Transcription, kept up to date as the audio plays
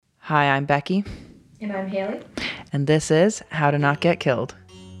Hi, I'm Becky. And I'm Haley. And this is How to Not Get Killed.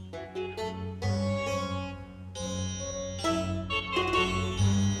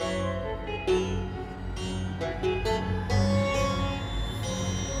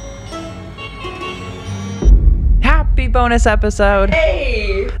 Happy bonus episode.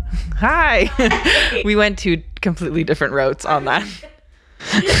 Hey! Hi. We went two completely different routes on that.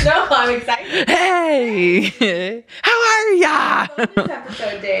 No, I'm excited. Hey. How are ya? Bonus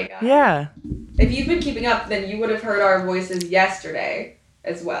episode day, guys. Yeah. If you've been keeping up, then you would have heard our voices yesterday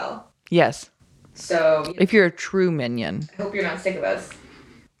as well. Yes. So, If you're a true minion. I hope you're not sick of us.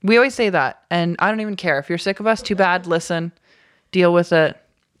 We always say that, and I don't even care. If you're sick of us, too bad. Listen, deal with it,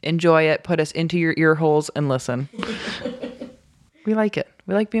 enjoy it, put us into your ear holes and listen. We like it.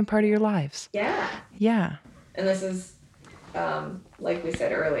 We like being part of your lives. Yeah. Yeah. And this is, like we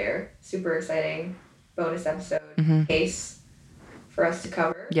said earlier, super exciting bonus episode case for us to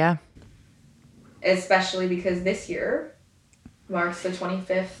cover. Yeah. Especially because this year marks the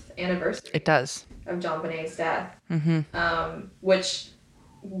 25th anniversary It does. of JonBenét's death. Mm-hmm. Which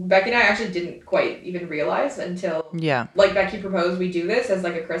Becky and I actually didn't quite even realize until, Yeah. like, Becky proposed we do this as,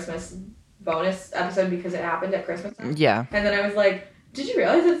 like, a Christmas bonus episode because it happened at Christmas time. Yeah. And then I was like, did you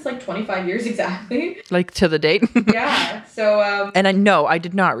realize it's, like, 25 years exactly? Like to the date. Yeah. So, And I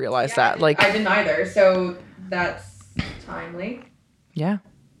did not realize that. Like, I didn't either. So that's timely. yeah.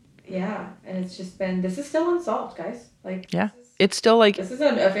 Yeah. And it's just been, this is still unsolved, guys. Like, Yeah. It's still like, this is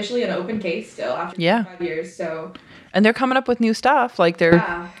officially an open case still after 25 years. So, and they're coming up with new stuff. Like they're,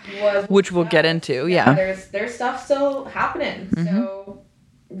 which we'll get into. Yeah. There's stuff still happening. So,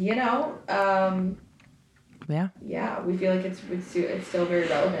 you know, yeah, we feel like it's still very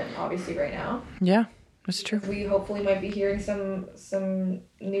relevant, obviously, right now. Yeah, that's true. We hopefully might be hearing some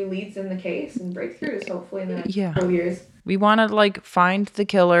new leads in the case and breakthroughs, hopefully, in the next couple years. We want to like find the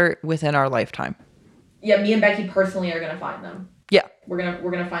killer within our lifetime. Yeah, me and Becky personally are gonna find them. Yeah. We're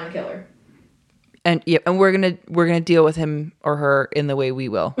gonna find the killer. And we're gonna deal with him or her in the way we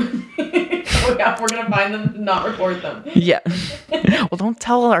will. Oh yeah, we're gonna find them, not report them. Yeah. Well, don't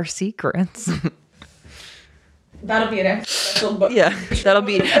tell our secrets. That'll be an extra special book. Yeah, that'll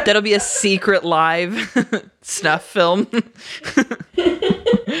be a secret live snuff film.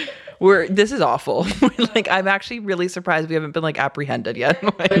 This is awful. Like, I'm actually really surprised we haven't been like apprehended yet.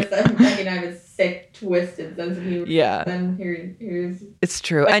 Becky and I have a sick, twisted sense of humor. Yeah. Then here's it's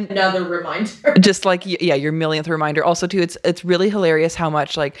true. And another reminder. Just like, yeah, your millionth reminder. Also, too, it's really hilarious how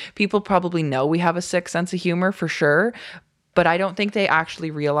much like people probably know we have a sick sense of humor for sure, but I don't think they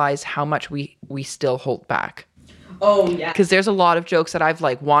actually realize how much we still hold back. Oh yeah. Because there's a lot of jokes that I've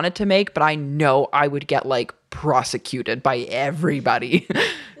like wanted to make, but I know I would get like prosecuted by everybody.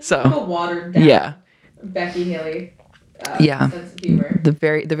 So watered down. Yeah. Becky Haley. Yeah. Sense of humor. The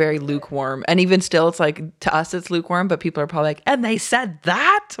very lukewarm, and even still, it's like to us it's lukewarm, but people are probably like, and they said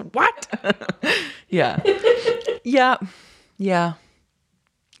that? What? Yeah. Yeah. Yeah.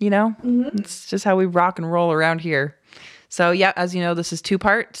 You know, It's just how we rock and roll around here. So yeah, as you know, this is 2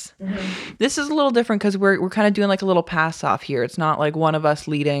 parts. This is a little different because we're kind of doing like a little pass off here. It's not like one of us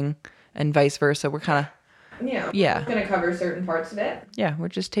leading and vice versa. We're kind of We're gonna cover certain parts of it. Yeah, we're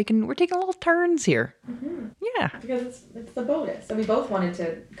taking little turns here. Yeah, because it's the bonus, so we both wanted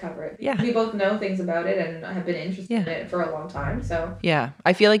to cover it. Yeah, we both know things about it and have been interested in it for a long time. So yeah,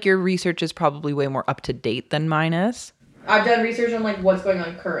 I feel like your research is probably way more up to date than mine is. I've done research on like what's going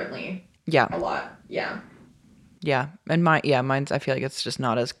on currently. Yeah, a lot. Yeah. Yeah, and mine's. I feel like it's just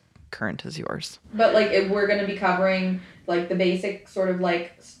not as current as yours. But like, if we're gonna be covering like the basic sort of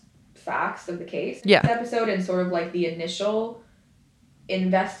like facts of the case in this episode, and sort of like the initial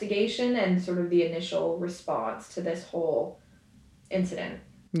investigation and sort of the initial response to this whole incident.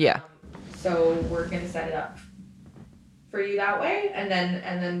 Yeah. So we're gonna set it up for you that way, and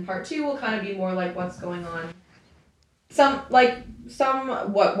then part 2 will kind of be more like what's going on. Some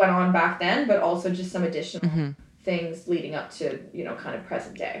what went on back then, but also just some additional things leading up to, you know, kind of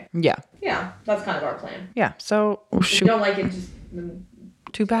present day. Yeah. Yeah, that's kind of our plan. Yeah. So if you don't like it, just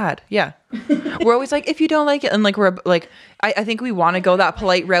too bad. Yeah. We're always like, if you don't like it, and like we're like, I think we want to go that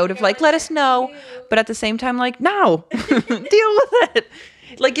polite route of like, let us know, but at the same time, like, no, deal with it.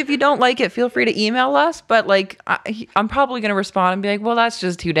 Like, if you don't like it, feel free to email us, but like, I'm probably gonna respond and be like, well, that's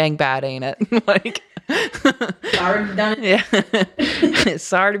just too dang bad, ain't it? Like, it's already done. Yeah.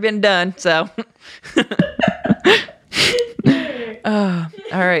 It's already been done. So.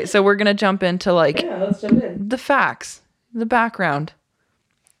 All right. So we're going to jump into like let's jump in. The facts, the background.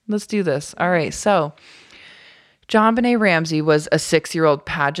 Let's do this. All right. So JonBenét Ramsey was a 6-year-old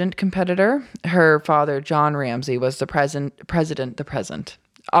pageant competitor. Her father, John Ramsey, was the president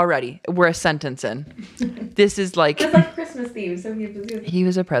Already, we're a sentence in. This is like... It's like Christmas theme, so He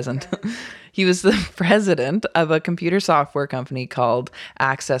was a present. He was the president of a computer software company called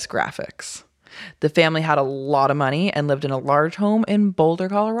Access Graphics. The family had a lot of money and lived in a large home in Boulder,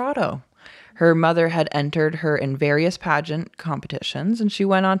 Colorado. Her mother had entered her in various pageant competitions, and she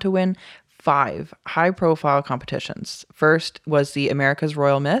went on to win 5 high-profile competitions. First was the America's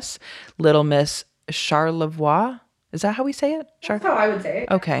Royal Miss, Little Miss Charlevoix. Is that how we say it? That's how I would say it.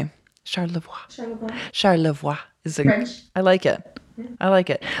 Okay. Charlevoix. Charlevoix. Charlevoix is a French. I like it. I like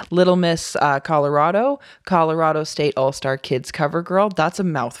it. Little Miss Colorado, Colorado State All-Star Kids Cover Girl. That's a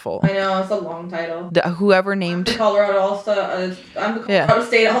mouthful. I know, it's a long title. Whoever named... I'm the Colorado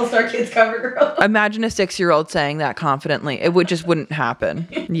State All-Star Kids Cover Girl. Imagine a 6-year-old saying that confidently. It wouldn't happen.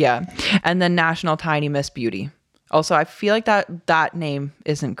 Yeah. And then National Tiny Miss Beauty. Also, I feel like that name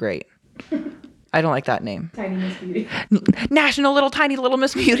isn't great. I don't like that name. Tiny Miss Beauty. National Little Tiny Little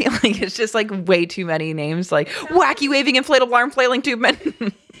Miss Beauty. Like, it's just like way too many names. Like wacky waving inflatable arm flailing tube men.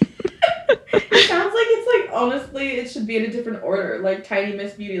 It sounds like it's like, honestly, it should be in a different order. Like Tiny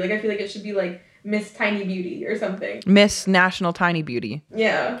Miss Beauty. Like, I feel like it should be like Miss Tiny Beauty or something. Miss National Tiny Beauty.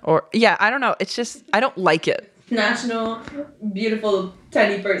 Yeah. Or, yeah, I don't know. It's just, I don't like it. National Beautiful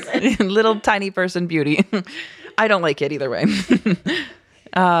Tiny Person. Little Tiny Person Beauty. I don't like it either way.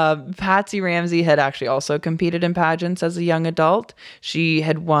 Patsy Ramsey had actually also competed in pageants as a young adult. She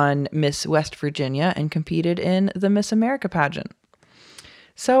had won Miss West Virginia and competed in the Miss America pageant.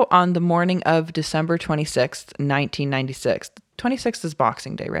 So on the morning of December 26th, 1996, 26th is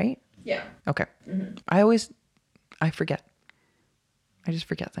Boxing Day, right? Yeah. Okay. Mm-hmm. I forget. I just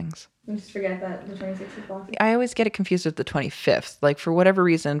forget things. You just forget that the 26th is Boxing Day. I always get it confused with the 25th. Like, for whatever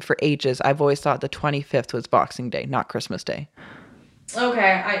reason, for ages, I've always thought the 25th was Boxing Day, not Christmas Day.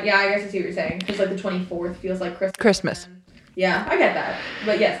 Okay, I guess I see what you're saying. Because like the 24th feels like Christmas. Christmas. Yeah, I get that.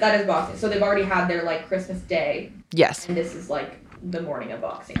 But yes, that is Boxing. So they've already had their like Christmas Day. Yes. And this is like the morning of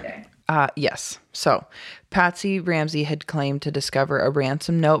Boxing Day. Yes. So Patsy Ramsey had claimed to discover a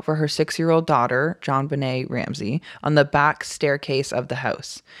ransom note for her 6-year-old daughter, JonBenét Ramsey, on the back staircase of the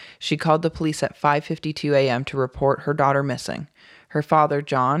house. She called the police at 5:52 a.m. to report her daughter missing. Her father,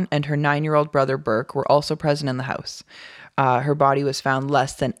 John, and her 9-year-old brother, Burke, were also present in the house. Her body was found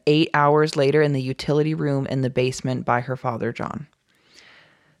less than 8 hours later in the utility room in the basement by her father, John.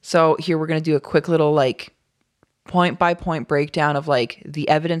 So here we're going to do a quick little like point by point breakdown of like the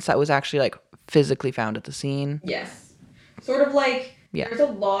evidence that was actually like physically found at the scene. Yes. Sort of like, yeah. There's a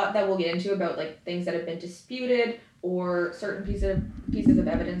lot that we'll get into about like things that have been disputed or certain pieces of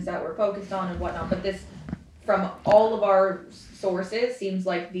evidence that we're focused on and whatnot. But this, from all of our sources, seems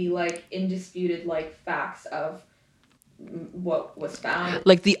like the like indisputed like facts of what was found,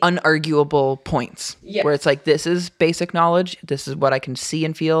 like the unarguable points. Yes. Where it's like, this is basic knowledge, this is what I can see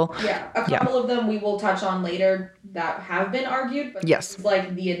and feel. Yeah, a couple of them we will touch on later that have been argued, but yes, it's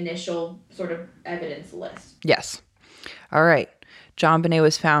like the initial sort of evidence list. Yes. All right. JonBenét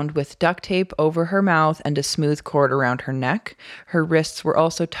was found with duct tape over her mouth and a smooth cord around her neck. Her wrists were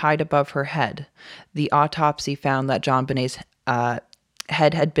also tied above her head. The autopsy found that JonBenét's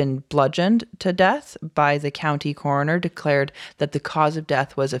head had been bludgeoned to death by the county coroner, declared that the cause of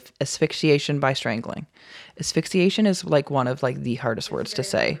death was asphyxiation by strangling. Asphyxiation is like one of like the hardest words to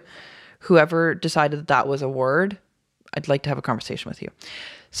say. Whoever decided that was a word, I'd like to have a conversation with you.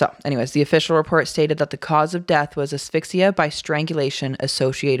 So anyways, the official report stated that the cause of death was asphyxia by strangulation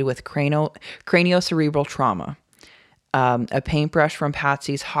associated with craniocerebral trauma. A paintbrush from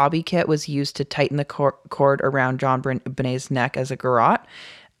Patsy's hobby kit was used to tighten the cord around JonBenét's neck as a garrote.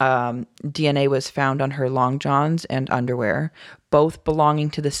 DNA was found on her long johns and underwear, both belonging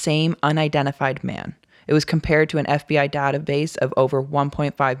to the same unidentified man. It was compared to an FBI database of over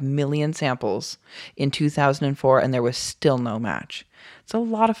 1.5 million samples in 2004, and there was still no match. It's a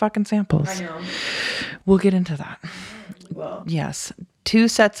lot of fucking samples. I know. We'll get into that. Well. Yes. 2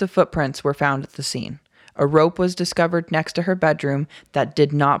 sets of footprints were found at the scene. A rope was discovered next to her bedroom that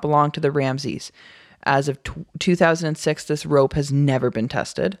did not belong to the Ramseys. As of 2006, this rope has never been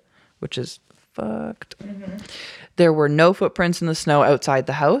tested, which is fucked. Mm-hmm. There were no footprints in the snow outside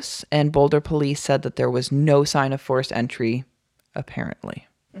the house, and Boulder police said that there was no sign of forced entry, apparently.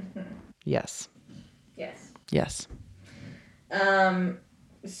 Mm-hmm. Yes. Yes. Yes.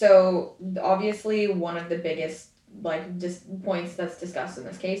 So obviously one of the biggest points that's discussed in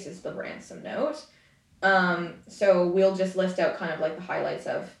this case is the ransom note. So we'll just list out kind of like the highlights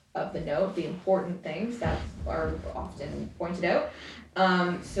of the note, the important things that are often pointed out.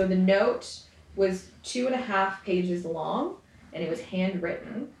 So the note was 2.5 pages long, and it was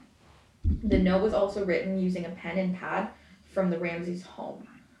handwritten. The note was also written using a pen and pad from the Ramseys' home.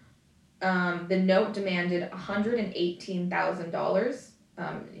 The note demanded $118,000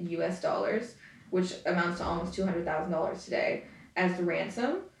 US dollars, which amounts to almost $200,000 today, as the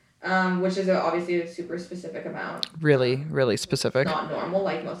ransom, which is obviously a super specific amount. Really, really specific. Not normal.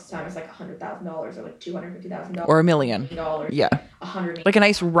 Like most of the time, it's like $100,000 or like $250,000 or $1 million. Yeah, like a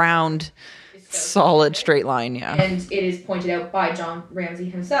nice round, solid straight line. Yeah, and it is pointed out by John Ramsey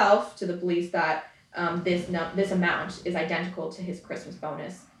himself to the police that this amount is identical to his Christmas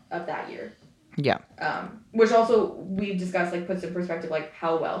bonus of that year. Yeah. Which also we've discussed, like, puts in perspective like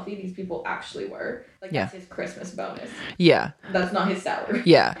how wealthy these people actually were. Like, that's his Christmas bonus. Yeah. That's not his salary.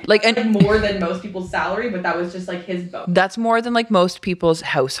 Yeah. Like, and like more than most people's salary, but that was just like his bonus. That's more than like most people's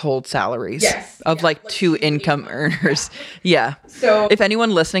household salaries. Yes. Of like two income earners. Yeah. So if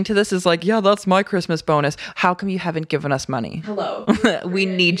anyone listening to this is like, yeah, that's my Christmas bonus, how come you haven't given us money? Hello. We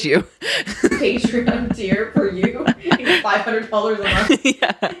need you. Patreon tier for you. $500 a month.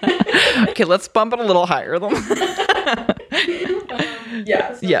 Yeah. Okay, let's bump it a little higher.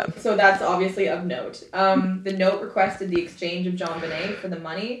 So that's obviously of note. The note requested the exchange of JonBenet for the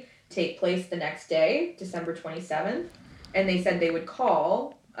money take place the next day, December 27th, and they said they would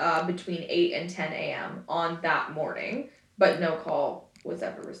call between 8 and 10 a.m. on that morning, but no call was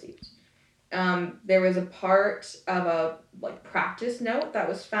ever received. There was a part of a like practice note that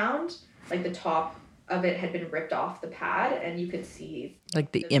was found, like the top of it had been ripped off the pad, and you could see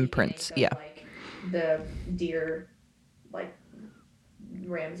like the imprints, of, like the deer, like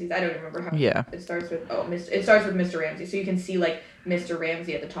Ramsey's. I don't remember how. Yeah. It starts with it starts with Mr. Ramsey, so you can see like Mr.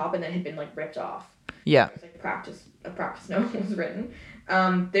 Ramsey at the top, and then had been like ripped off. Yeah. It was, like a practice note was written.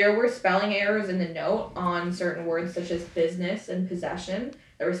 There were spelling errors in the note on certain words such as business and possession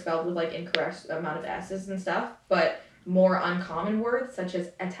that were spelled with like incorrect amount of S's and stuff, but more uncommon words such as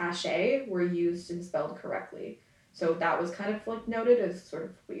attaché were used and spelled correctly. So that was kind of like noted as sort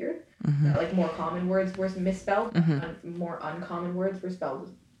of weird. Mm-hmm. Like more common words were misspelled, mm-hmm. More uncommon words were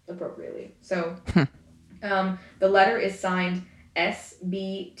spelled appropriately. So the letter is signed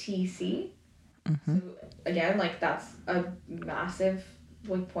SBTC. Mm-hmm. So again, like that's a massive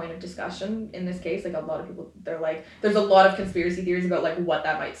like point of discussion in this case. Like a lot of people, they're like, there's a lot of conspiracy theories about like what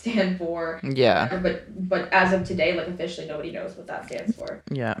that might stand for. Yeah. But as of today, like officially nobody knows what that stands for.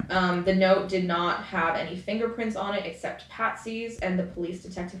 Yeah. The note did not have any fingerprints on it except Patsy's and the police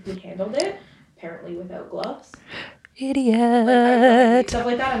detective who handled it, apparently without gloves. Idiot. Stuff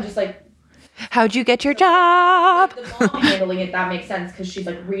like that. I'm just like, how'd you get your job? Like, the mom handling it, that makes sense because she's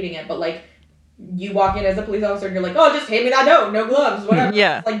like reading it, but like you walk in as a police officer and you're like, oh, just hand me that note, no gloves, whatever.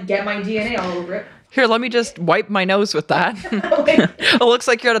 Yeah. Just, like get my DNA all over it. Here, let me just wipe my nose with that. It looks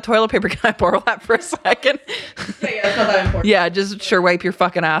like you're out of toilet paper. Can I borrow that for a second? Yeah, that's not that important. Yeah, just sure wipe your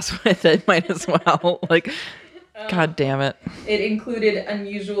fucking ass with it. Might as well. Like, God damn it. It included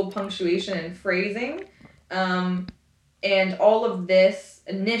unusual punctuation and phrasing. And all of this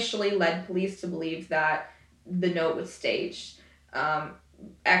initially led police to believe that the note was staged.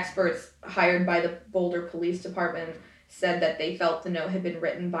 Experts hired by the Boulder Police Department said that they felt the note had been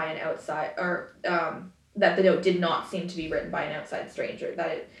written by an outside, or that the note did not seem to be written by an outside stranger,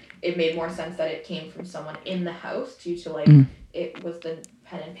 that it made more sense that it came from someone in the house due to like it was the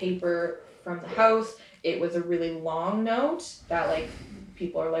pen and paper from the house. It was a really long note that like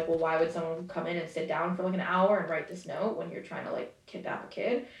people are like, well, why would someone come in and sit down for like an hour and write this note when you're trying to like kidnap a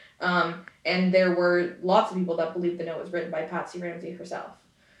kid? And there were lots of people that believed the note was written by Patsy Ramsey herself.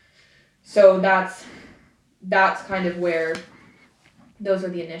 So that's kind of where those are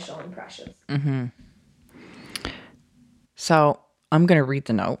the initial impressions. Mm-hmm. So I'm going to read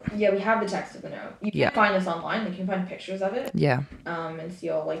the note. Yeah, we have the text of the note. You can find this online. You can find pictures of it. Yeah. And see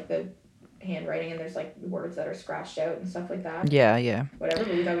all like the handwriting, and there's like words that are scratched out and stuff like that. Yeah. Whatever,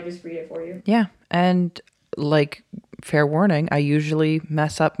 but I would just read it for you. Yeah. And like, fair warning, I usually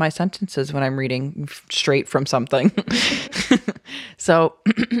mess up my sentences when I'm reading straight from something. So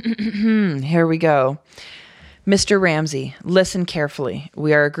here we go. Mr. Ramsey, listen carefully.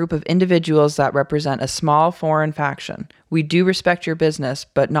 We are a group of individuals that represent a small foreign faction. We do respect your business,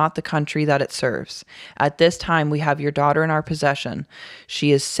 but not the country that it serves. At this time, we have your daughter in our possession.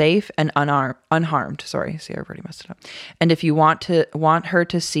 She is safe and unharmed. Sorry, see, I already messed it up. And if you want her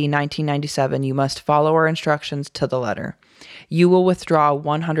to see 1997, you must follow our instructions to the letter. You will withdraw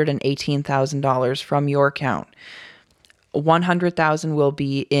 $118,000 from your account. $100,000 will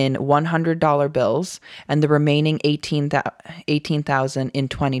be in $100 bills and the remaining $18,000 in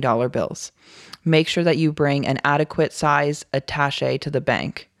 $20 bills. Make sure that you bring an adequate size attaché to the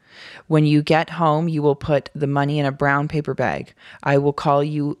bank. When you get home, you will put the money in a brown paper bag. I will call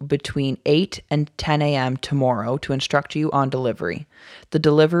you between 8 and 10 a.m. tomorrow to instruct you on delivery. The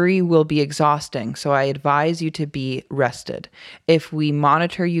delivery will be exhausting, so I advise you to be rested. If we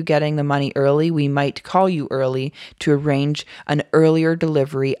monitor you getting the money early, we might call you early to arrange an earlier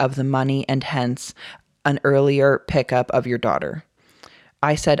delivery of the money and hence an earlier pickup of your daughter.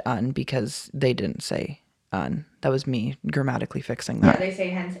 I said because they didn't say That was me grammatically fixing that. Yeah, they say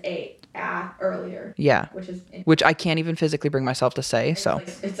hence earlier. Yeah. Which I can't even physically bring myself to say. It's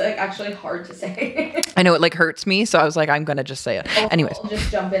like actually hard to say. I know it like hurts me. So I was like, I'm going to just say it. Anyways. I'll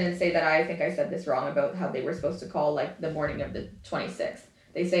just jump in and say that I think I said this wrong about how they were supposed to call like the morning of the 26th.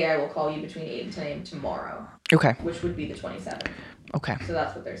 They say I will call you between 8 and 10 a.m. tomorrow. Okay. Which would be the 27th. Okay. So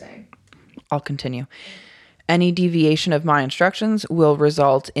that's what they're saying. I'll continue. Any deviation of my instructions will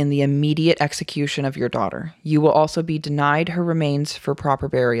result in the immediate execution of your daughter. You will also be denied her remains for proper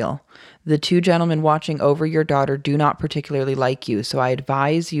burial. The two gentlemen watching over your daughter do not particularly like you, so I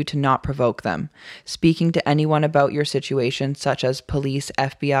advise you to not provoke them. Speaking to anyone about your situation, such as police,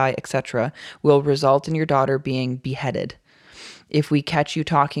 FBI, etc., will result in your daughter being beheaded. If we catch you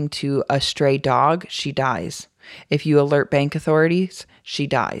talking to a stray dog, she dies. If you alert bank authorities, she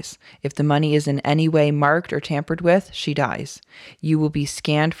dies. If the money is in any way marked or tampered with, she dies. You will be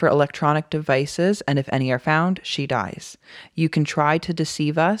scanned for electronic devices, and if any are found, she dies. You can try to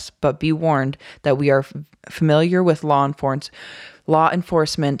deceive us, but be warned that we are familiar with law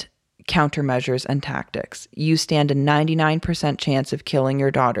enforcement countermeasures and tactics. You stand a 99% chance of killing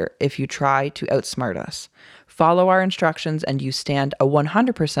your daughter if you try to outsmart us. Follow our instructions and you stand a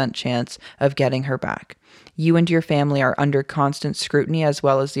 100% chance of getting her back. You and your family are under constant scrutiny as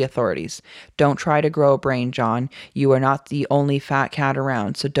well as the authorities. Don't try to grow a brain, John. You are not the only fat cat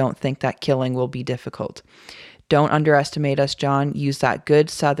around, so don't think that killing will be difficult. Don't underestimate us, John. Use that good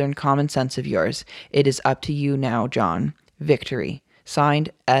Southern common sense of yours. It is up to you now, John. Victory.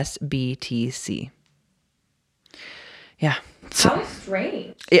 Signed, SBTC. Yeah. How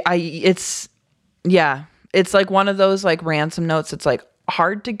strange. It's like one of those like ransom notes. It's like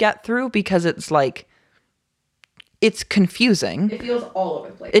hard to get through because it's like, it's confusing. It feels all over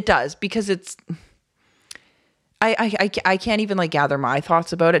the place. It does because it's, I can't even like gather my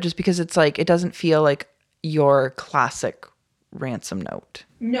thoughts about it just because it's like, it doesn't feel like your classic ransom note.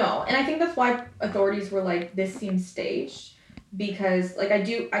 No. And I think that's why authorities were like, this seems staged. Because, like,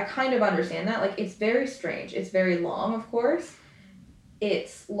 I kind of understand that. Like, it's very strange. It's very long, of course.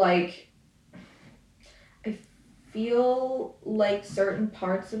 It's, like, I feel like certain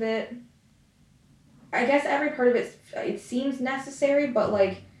parts of it, I guess every part of it seems necessary, but,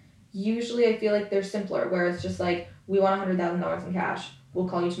 like, usually I feel like they're simpler, where it's just, like, we want $100,000 in cash. We'll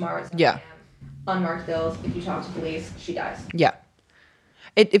call you tomorrow at 7 a.m. Unmarked bills. If you talk to police, she dies. Yeah.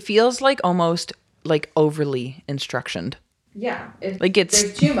 It feels like almost, like, overly instructioned. Yeah. There's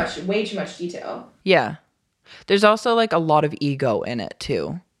way too much detail. Yeah. There's also like a lot of ego in it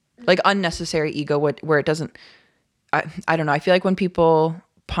too. Like unnecessary ego where it doesn't, I don't know. I feel like when people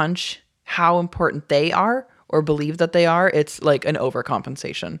punch how important they are or believe that they are, it's like an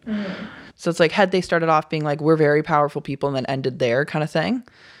overcompensation. Mm-hmm. So it's like had they started off being like, we're very powerful people and then ended there kind of thing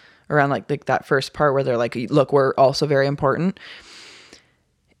around like that first part where they're like, look, we're also very important.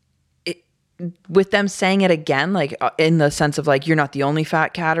 With them saying it again, like in the sense of like, you're not the only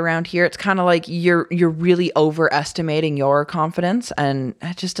fat cat around here. It's kind of like you're really overestimating your confidence and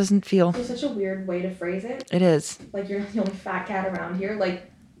it just doesn't feel. It's such a weird way to phrase it. It is. Like you're not the only fat cat around here.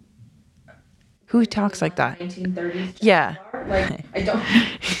 Like who talks like that? 1930s. Yeah. Like I don't.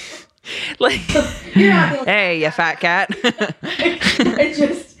 Like you're not the only hey, you fat cat. It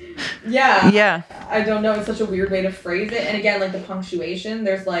just. Yeah. Yeah. I don't know. It's such a weird way to phrase it. And again, like the punctuation,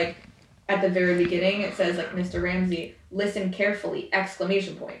 there's like. At the very beginning, it says, like, Mr. Ramsey, listen carefully, !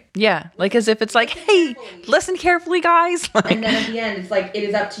 Yeah, like as if it's like, hey, listen carefully, guys. Like, and then at the end, it's like, it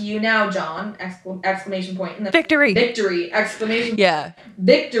is up to you now, John, ! And then victory. Victory, ! Yeah.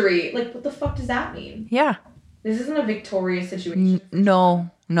 Victory. Like, what the fuck does that mean? Yeah. This isn't a victorious situation.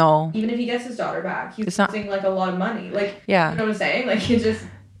 No. Even if he gets his daughter back, he's losing, like, a lot of money. Like, yeah. You know what I'm saying? Like, it just...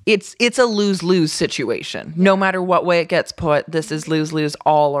 It's a lose-lose situation. No matter what way it gets put, this is lose-lose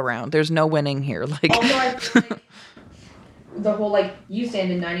all around. There's no winning here. Like also, I feel like the whole, like, you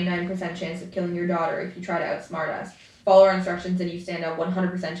stand a 99% chance of killing your daughter if you try to outsmart us. Follow our instructions and you stand a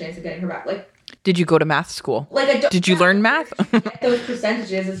 100% chance of getting her back. Like, did you go to math school? Like, did you learn math? Get those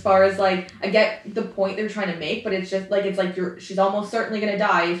percentages as far as, like, I get the point they're trying to make, but it's just, like, she's almost certainly going to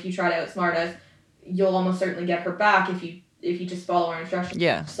die if you try to outsmart us. You'll almost certainly get her back if you if you just follow our instructions.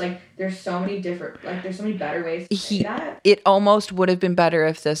 Yeah. It's like there's so many different, like there's so many better ways to say that. It almost would have been better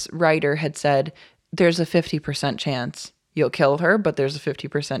if this writer had said, there's a 50% chance you'll kill her, but there's a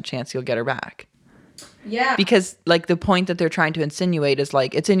 50% chance you'll get her back. Yeah. Because like the point that they're trying to insinuate is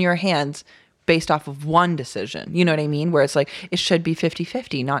like, it's in your hands based off of one decision. You know what I mean? Where it's like, it should be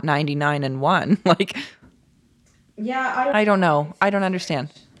 50-50, not 99-1. Like, yeah, I don't know. I don't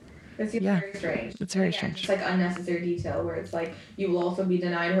understand. It's very strange. It's very strange. It's like unnecessary detail where it's like, you will also be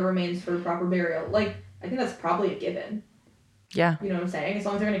denied her remains for proper burial. Like, I think that's probably a given. Yeah. You know what I'm saying? As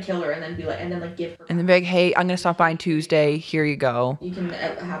long as they're gonna kill her and then be like, and then like give her. And then be like, hey, I'm gonna stop by on Tuesday. Here you go. You can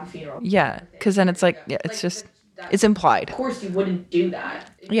have a funeral. Yeah, because then it's like, yeah, it's just, it's implied. Of course, you wouldn't do that.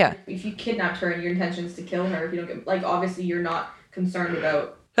 Yeah. If you kidnapped her and your intention is to kill her, if you don't get, like, obviously you're not concerned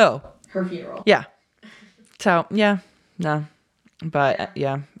about her funeral. Yeah. So yeah, no, but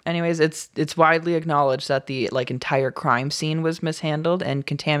yeah. Anyways, it's widely acknowledged that the like entire crime scene was mishandled and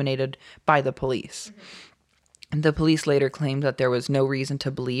contaminated by the police. The police later claimed that there was no reason to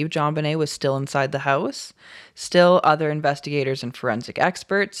believe JonBenét was still inside the house. Still, other investigators and forensic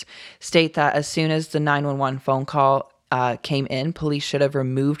experts state that as soon as the 911 phone call came in, police should have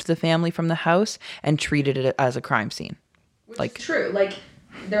removed the family from the house and treated it as a crime scene. Which is true. Like,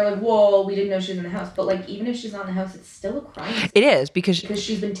 they're like, whoa, we didn't know she was in the house. But, like, even if she's not in the house, it's still a crime scene. It is, because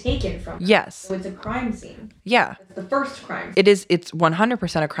she's been taken from her. Yes. So it's a crime scene. Yeah. It's the first crime scene. It is. It's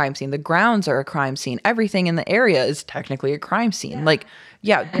 100% a crime scene. The grounds are a crime scene. Everything in the area is technically a crime scene. Yeah. Like,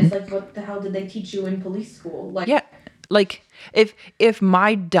 yeah. And it's like, what the hell did they teach you in police school? Like, yeah. Like, if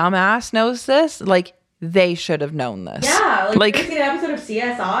my dumbass knows this, like, they should have known this. Yeah. Like you seen an episode of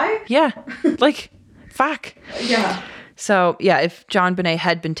CSI? Yeah. Like, fuck. Yeah. So, yeah, if JonBenét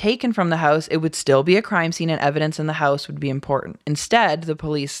had been taken from the house, it would still be a crime scene and evidence in the house would be important. Instead, the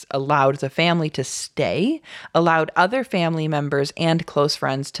police allowed the family to stay, allowed other family members and close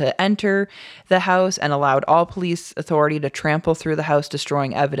friends to enter the house, and allowed all police authority to trample through the house,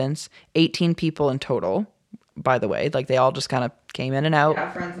 destroying evidence. 18 people in total, by the way. Like, they all just kind of came in and out.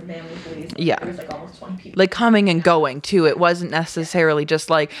 Yeah, friends and family, police. Yeah. There was like almost 20 people. Like coming and going too. It wasn't necessarily just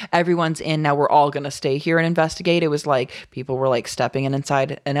like everyone's in, now we're all going to stay here and investigate. It was like people were like stepping in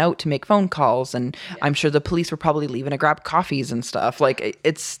inside and out to make phone calls. And I'm sure the police were probably leaving to grab coffees and stuff. Like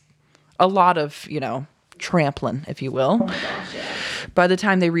it's a lot of, trampling, if you will. Oh my gosh, yeah. By the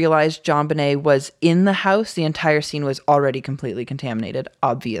time they realized JonBenét was in the house, the entire scene was already completely contaminated,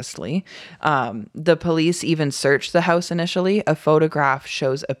 obviously. The police even searched the house initially. A photograph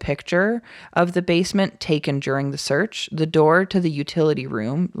shows a picture of the basement taken during the search. The door to the utility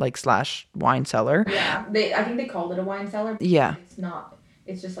room, / wine cellar. Yeah, I think they called it a wine cellar. Yeah. It's not.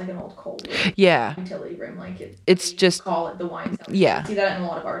 It's just like an old cold room. Yeah. Utility room. Like it's just call it the wine cellar. Yeah. You see that in a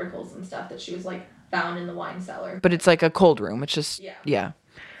lot of articles and stuff, that she was like found in the wine cellar. But it's like a cold room. It's just, yeah.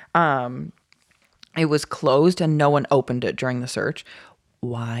 It was closed and no one opened it during the search.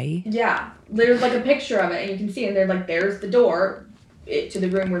 Why? Yeah. There's like a picture of it and you can see, and they're like, there's the door to the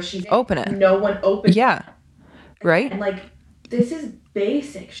room where she's in. Open it. No one opened it. Yeah. Right? And like, this is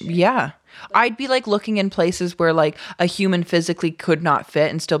basic shit. Yeah. I'd be like looking in places where like a human physically could not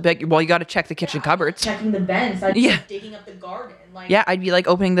fit and still be like, well, you got to check the kitchen cupboards. Checking the vents. I'd be like digging up the garden. Like, yeah, I'd be like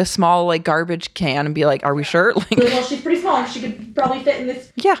opening this small like garbage can and be like, are we sure? Like, well, she's pretty small. She could probably fit in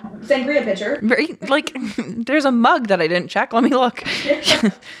this sangria pitcher. Like, there's a mug that I didn't check. Let me look.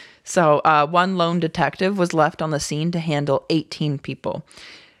 So one lone detective was left on the scene to handle 18 people,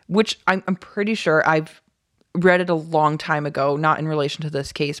 which I'm pretty sure I've read it a long time ago, not in relation to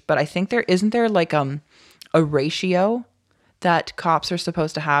this case, but I think there like a ratio that cops are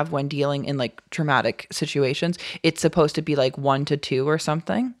supposed to have when dealing in like traumatic situations. It's supposed to be like 1 to 2 or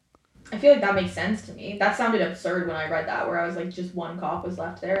something. I feel like that makes sense to me. That sounded absurd when I read that, where I was like, just one cop was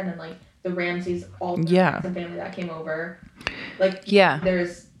left there, and then like the Ramseys, all the family that came over, like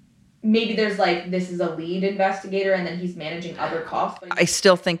there's like, this is a lead investigator and then he's managing other cops. But I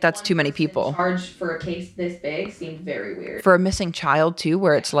still think that's too many people. Charged for a case this big seemed very weird. For a missing child too,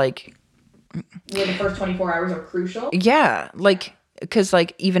 where it's like, where the first 24 hours are crucial. Yeah, like, because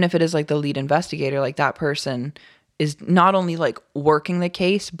like even if it is like the lead investigator, like that person is not only like working the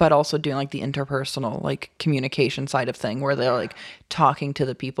case, but also doing like the interpersonal like communication side of thing, where they're like talking to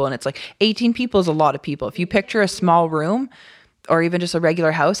the people, and it's like 18 people is a lot of people. If you picture a small room or even just a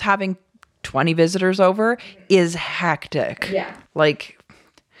regular house, having 20 visitors over is hectic. Yeah. Like,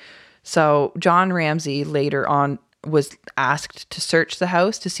 so John Ramsey later on was asked to search the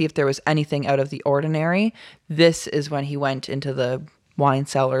house to see if there was anything out of the ordinary. This is when he went into the wine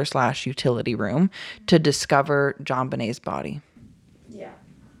cellar / utility room to discover JonBenét's body. Yeah.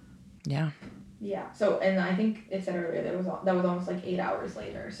 Yeah. Yeah. So, and I think it said earlier that was almost like 8 hours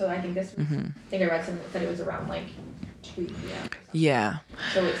later. So I think this was, I think I read something that said it was around like 2 p.m. Yeah.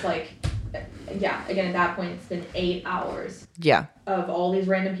 So it's like, yeah, again, at that point, it's been 8 hours Yeah. of all these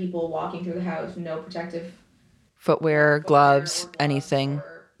random people walking through the house, no protective Footwear, gloves, or anything.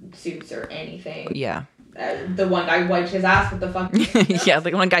 or suits or anything. Yeah. The one guy wiped his ass with the fucking Yeah,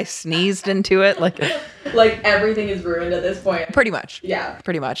 like one guy sneezed into it. Like everything is ruined at this point. pretty much. Yeah.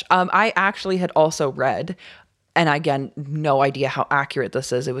 Pretty much. I actually had also read, and again, no idea how accurate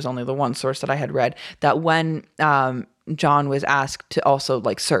this is. It was only the one source that I had read, that when John was asked to also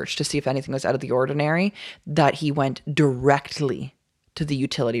like search to see if anything was out of the ordinary, that he went directly to the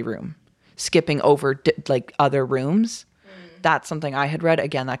utility room, skipping over like other rooms. That's something I had read.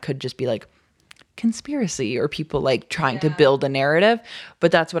 Again, that could just be like conspiracy or people like trying to build a narrative,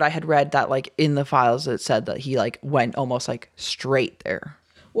 but that's what I had read, that like in the files it said that he like went almost like straight there.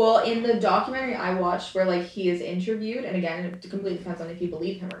 Well, in the documentary I watched where like he is interviewed, and again, it completely depends on if you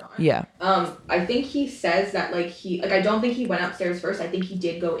believe him or not. Yeah. I think he says that like I don't think he went upstairs first. I think he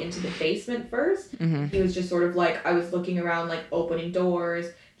did go into the basement first. He was just sort of like, I was looking around, like opening doors,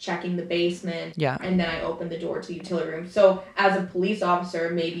 checking the basement, and then I opened the door to the utility room. So as a police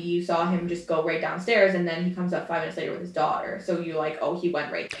officer, maybe you saw him just go right downstairs, and then he comes up 5 minutes later with his daughter. So you're like, oh, he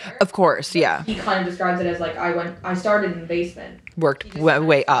went right there. Of course, yeah. He kind of describes it as like, I started in the basement. Worked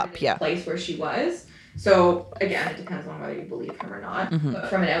way up, yeah. The place where she was. So again, it depends on whether you believe him or not. But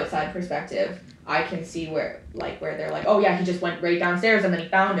from an outside perspective, I can see where they're like, oh yeah, he just went right downstairs and then he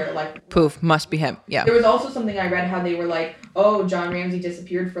found her. Like, poof, must be him. Yeah. There was also something I read how they were like, oh, John Ramsey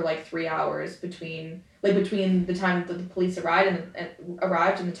disappeared for like 3 hours between the time that the police arrived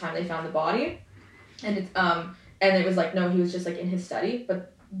and the time they found the body, and it was like, no, he was just like in his study,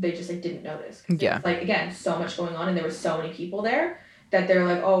 but they just like didn't notice. Yeah. It's like, again, so much going on and there were so many people there that they're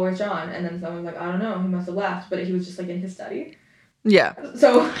like, oh, where's John? And then someone's like, I don't know, he must have left, but he was just like in his study. Yeah.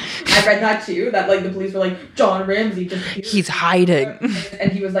 So I read that too, that like the police were like, John Ramsey disappeared. He's hiding.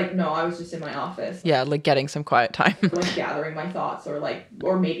 And he was like, no, I was just in my office. Yeah, like getting some quiet time. Like gathering my thoughts, or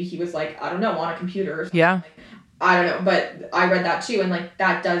maybe he was like, I don't know, on a computer or something. Yeah. Like, I don't know, but I read that too, and like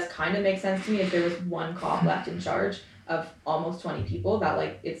that does kind of make sense to me. If there was one cop left in charge of almost 20 people, that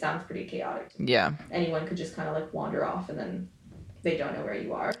like it sounds pretty chaotic to me. Yeah. Anyone could just kind of like wander off and then they don't know where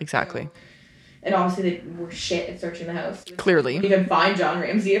you are. Exactly. So, and obviously they were shit at searching the house. Clearly. They couldn't even find John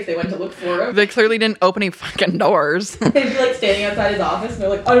Ramsey if they went to look for him. They clearly didn't open any fucking doors. They'd be like standing outside his office and they're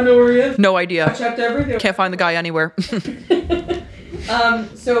like, I don't know where he is. No I idea. checked everything. Can't find the guy anywhere.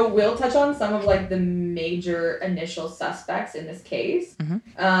 So we'll touch on some of like the major initial suspects in this case.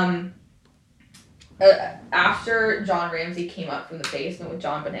 After John Ramsey came up from the basement with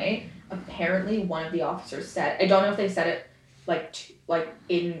John Bonet, apparently one of the officers said, I don't know if they said it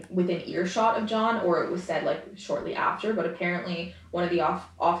within earshot of John, or it was said like shortly after, but apparently one of the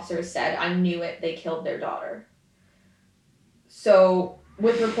officers said, I knew it, they killed their daughter. So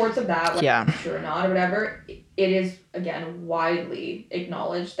with reports of that, whether it's true or not or whatever, it is again widely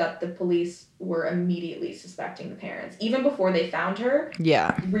acknowledged that the police were immediately suspecting the parents even before they found her.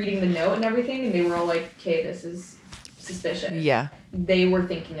 Yeah. Reading the note and everything, and they were all like, okay, this is suspicious. Yeah. They were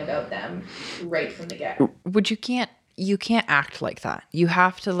thinking about them right from the get. You can't act like that. You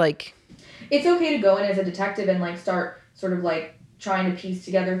have to like... It's okay to go in as a detective and like start sort of like trying to piece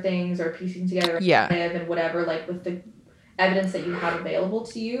together things or piecing together a narrative and whatever, like with the evidence that you have available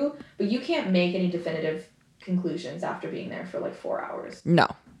to you, but you can't make any definitive conclusions after being there for like 4 hours. No.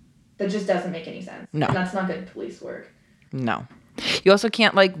 That just doesn't make any sense. No. And that's not good police work. No. You also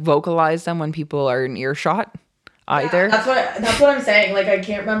can't like vocalize them when people are in earshot either. Yeah, that's what I'm saying. Like, I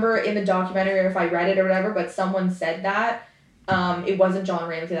can't remember in the documentary or if I read it or whatever, but someone said that. It wasn't John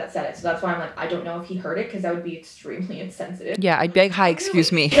Ramsey that said it, so that's why I'm like, I don't know if he heard it, because that would be extremely insensitive. Yeah, I'd beg, hi,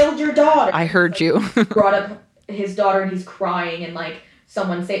 excuse me. Killed your daughter. I heard you. Brought up his daughter and he's crying, and like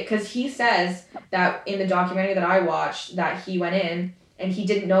someone say, because he says that in the documentary that I watched that he went in and he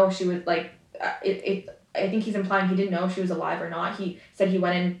didn't know she was like I think he's implying he didn't know if she was alive or not. He said he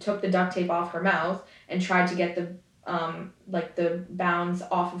went in, took the duct tape off her mouth and tried to get the bounds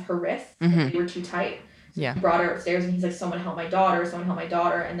off of her wrists. They were too tight. So he brought her upstairs and he's like, someone help my daughter,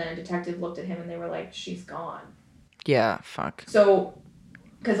 and then a detective looked at him and they were like, she's gone. Yeah, fuck. So,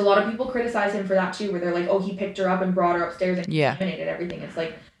 because a lot of people criticize him for that too, where they're like, oh, he picked her up and brought her upstairs and contaminated everything. It's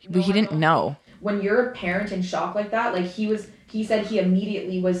like, but he didn't know. When you're a parent in shock like that, like he said he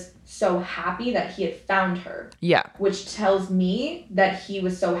immediately was so happy that he had found her. Yeah. Which tells me that he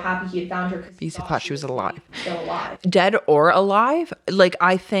was so happy he had found her because he thought she was alive. Still alive. Dead or alive. Like,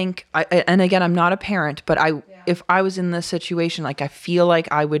 I think, and again, I'm not a parent, but if I was in this situation, like, I feel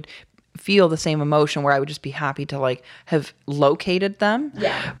like I would feel the same emotion where I would just be happy to like have located them.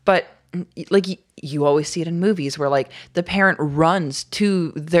 Yeah. But like you always see it in movies where like the parent runs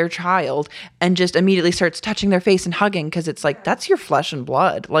to their child and just immediately starts touching their face and hugging because it's like, that's your flesh and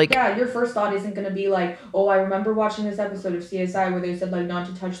blood. Like, yeah, your first thought isn't going to be like, oh, I remember watching this episode of CSI where they said like not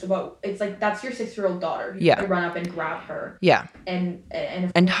to touch the boat. It's like, that's your 6-year-old daughter. You have to run up and grab her. Yeah.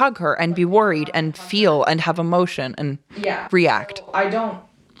 And hug her and be worried and feel and have emotion and react. So I don't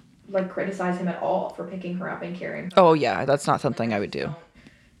like criticize him at all for picking her up and carrying her. Oh yeah, that's not something I would do.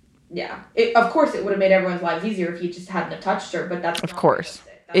 Yeah, of course it would have made everyone's lives easier if he just hadn't have touched her, but that's of course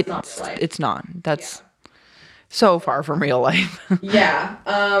that's not real life. It's not. That's so far from real life. Yeah.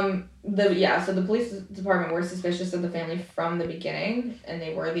 So the police department were suspicious of the family from the beginning, and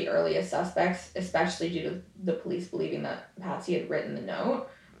they were the earliest suspects, especially due to the police believing that Patsy had written the note,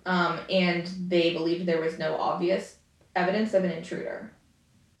 and they believed there was no obvious evidence of an intruder.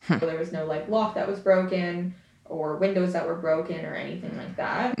 So there was no like lock that was broken or windows that were broken or anything like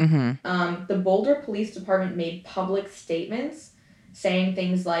that. Mm-hmm. The Boulder Police Department made public statements saying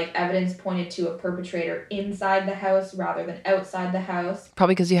things like evidence pointed to a perpetrator inside the house rather than outside the house.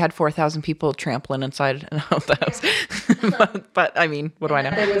 Probably because you had 4,000 people trampling inside and out the house. but I mean, what do I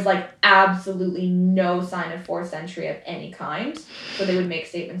know? There was like absolutely no sign of forced entry of any kind. So they would make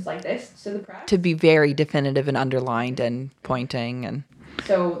statements like this to the press. To be very definitive and underlined and pointing and...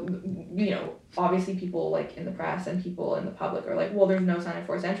 So, obviously people like in the press and people in the public are like, well, there's no sign of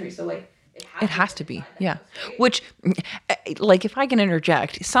forced entry. So like, it has to be. Yeah. House, right? Which, like, if I can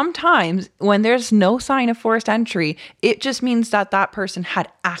interject, sometimes when there's no sign of forced entry, it just means that that person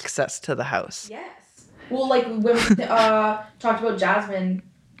had access to the house. Yes. Well, like when we talked about Jasmine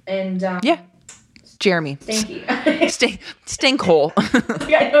and Jeremy. Stanky. Stinkhole.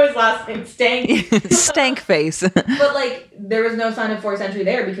 Yeah, I know his last name. Stank. Stank face. But like, there was no sign of forced entry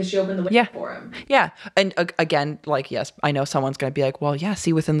there because she opened the window for him. Yeah. And again, like, yes, I know someone's going to be like, well, yeah,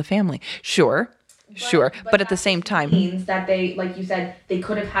 see within the family. Sure. But at the same time. Means that they, like you said, they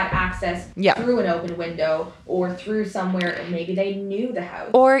could have had access through an open window or through somewhere, and maybe they knew the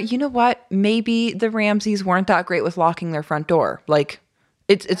house. Or, you know what? Maybe the Ramseys weren't that great with locking their front door. Like,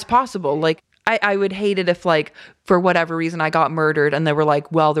 it's possible. Like, I would hate it if, like, for whatever reason I got murdered and they were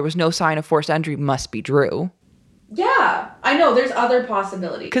like, well, there was no sign of forced entry, must be Drew. Yeah, I know. There's other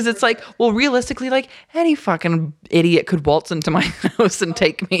possibilities. Because it's like, well, realistically, like, any fucking idiot could waltz into my house and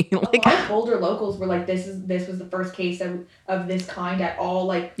take me. Like, a lot of Boulder locals were like, this was the first case of this kind at all.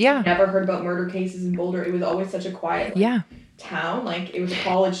 Like, never heard about murder cases in Boulder. It was always such a quiet town. Like, it was a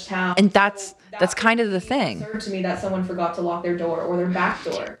college town. And that's kind of the thing. Absurd to me that someone forgot to lock their door or their back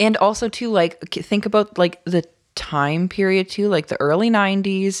door. And also, too, like, think about, like, the time period, too, like the early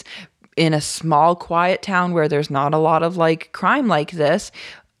 90s, in a small, quiet town where there's not a lot of, like, crime like this.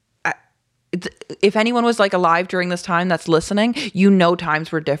 If anyone was, like, alive during this time that's listening,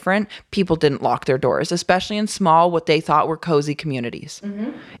 times were different. People didn't lock their doors, especially in small, what they thought were cozy communities.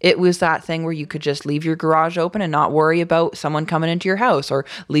 Mm-hmm. It was that thing where you could just leave your garage open and not worry about someone coming into your house, or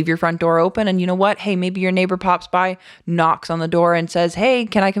leave your front door open. And you know what? Hey, maybe your neighbor pops by, knocks on the door and says, hey,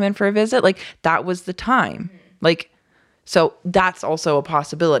 can I come in for a visit? Like, that was the time. Mm-hmm. Like, so that's also a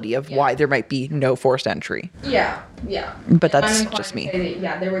possibility of why there might be no forced entry. Yeah. But that's just me.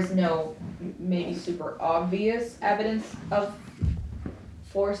 That, there was no maybe super obvious evidence of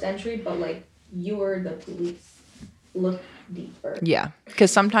forced entry, but like, you're the police. Look deeper. Yeah,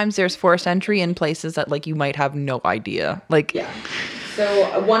 because sometimes there's forced entry in places that like you might have no idea. Like,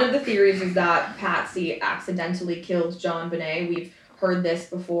 So one of the theories is that Patsy accidentally killed JonBenét. We've heard this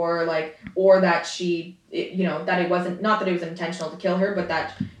before, like, or that that it wasn't, not that it was intentional to kill her, but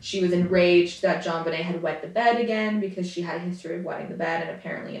that she was enraged that JonBenét had wet the bed again because she had a history of wetting the bed, and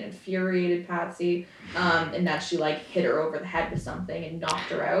apparently it infuriated Patsy, and that she like hit her over the head with something and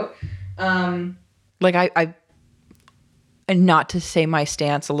knocked her out. Like I and not to say my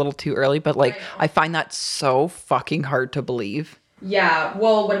stance a little too early, but like I find that so fucking hard to believe. Yeah,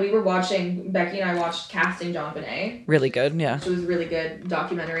 well, when we were watching, Becky and I watched Casting JonBenét. Really good, yeah. Which was a really good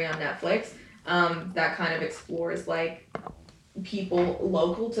documentary on Netflix. That kind of explores like people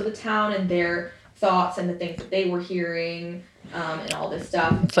local to the town and their thoughts and the things that they were hearing, and all this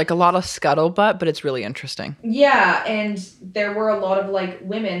stuff. It's like a lot of scuttlebutt, but it's really interesting. Yeah, and there were a lot of like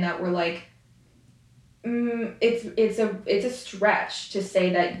women that were like, it's a stretch to say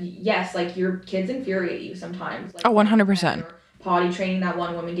that yes, like your kids infuriate you sometimes. Like, 100%. Potty training, that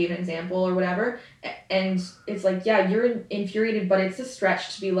one woman gave an example or whatever, and it's like, yeah, you're infuriated, but it's a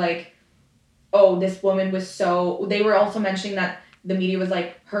stretch to be like, oh, this woman was so... They were also mentioning that the media was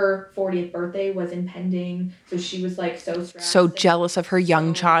like, her 40th birthday was impending, so she was like so stressed, so jealous of her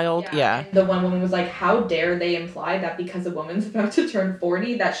young child. Yeah. And the one woman was like, how dare they imply that because a woman's about to turn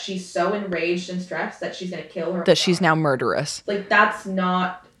 40 that she's so enraged and stressed that she's gonna kill her, that she's now murderous. like, that's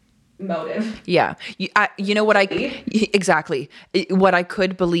not motive. Yeah. You know what exactly. What I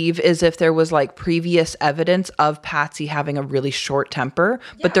could believe is if there was like previous evidence of Patsy having a really short temper,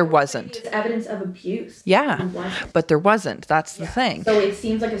 but there wasn't. It's evidence of abuse. Yeah. But there wasn't. That's the thing. So it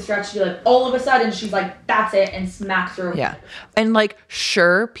seems like a stretch to be like, all of a sudden she's like, that's it, and smacks her over. Yeah. And like,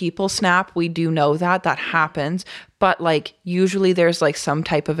 sure, people snap. We do know that happens. But like, usually there's like some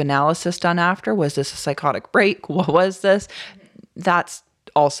type of analysis done after. Was this a psychotic break? What was this? That's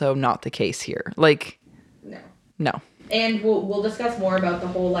also not the case here. Like, no. And we'll discuss more about the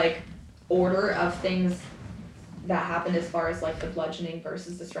whole like order of things that happened as far as like the bludgeoning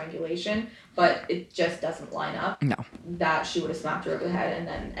versus the strangulation, but it just doesn't line up. No. That she would have smacked her over the head and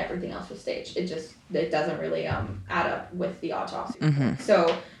then everything else was staged. It doesn't really add up with the autopsy. Mm-hmm.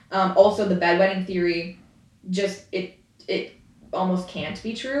 So also the bedwetting theory, just it almost can't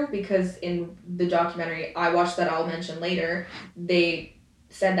be true, because in the documentary I watched that I'll mention later, they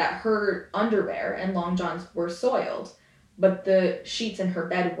said that her underwear and long johns were soiled, but the sheets in her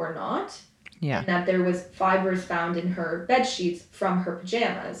bed were not. Yeah. And that there was fibers found in her bed sheets from her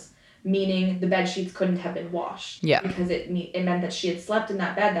pajamas, meaning the bed sheets couldn't have been washed. Yeah. Because it meant that she had slept in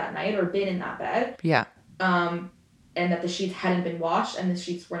that bed that night or been in that bed. Yeah. And that the sheets hadn't been washed and the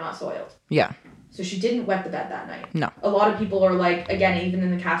sheets were not soiled. Yeah. So she didn't wet the bed that night. No. A lot of people are like, again, even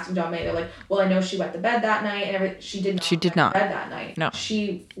in the casting job, they're like, well, I know she wet the bed that night and everything. She did not. She did not. The bed that night. No.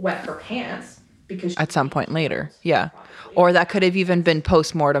 She wet her pants because at some point later. Yeah. Or that could have even been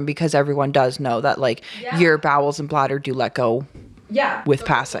post-mortem, because everyone does know that like your bowels and bladder do let go. Yeah. With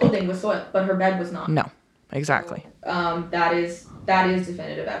passing. Her clothing was soiled, but her bed was not. No. Exactly. So, that is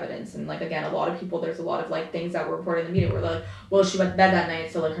definitive evidence. And like, again, there's a lot of like things that were reported in the media were like, well, she went to bed that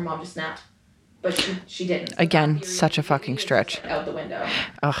night, so like her mom just snapped. But she didn't. So again, such a fucking stretch. Out the window.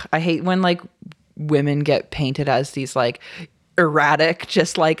 Ugh, I hate when like women get painted as these like erratic,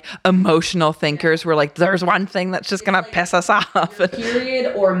 just like emotional thinkers. We're like, there's one thing that's just gonna piss us off. Your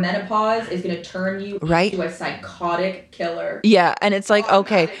period or menopause is gonna turn you into a psychotic killer. Yeah, and it's like,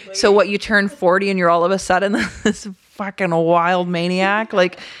 okay, so what, you turn 40 and you're all of a sudden this fucking wild maniac?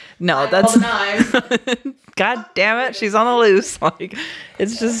 Like, no, that's God damn it, she's on the loose. Like,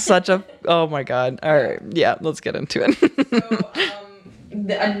 it's just such a, oh my God. All right, yeah, let's get into it.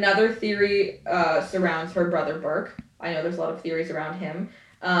 So, another theory surrounds her brother Burke. I know there's a lot of theories around him.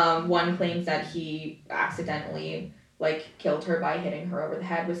 One claims that he accidentally like killed her by hitting her over the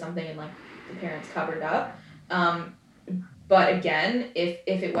head with something, and like the parents covered up. But again, if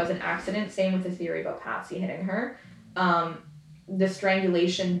it was an accident, same with the theory about Patsy hitting her. The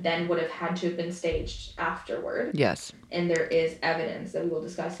strangulation then would have had to have been staged afterward. Yes. And there is evidence that we will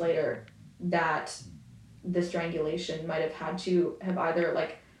discuss later that the strangulation might have had to have either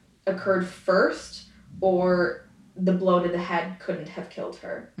like occurred first, or the blow to the head couldn't have killed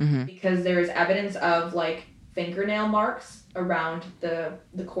her. Mm-hmm. Because there is evidence of like fingernail marks around the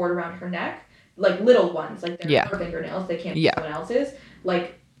cord around her neck, like little ones, like they're her fingernails, they can't be someone else's,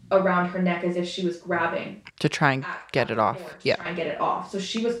 like around her neck, as if she was grabbing to try and get it off. Try and get it off. So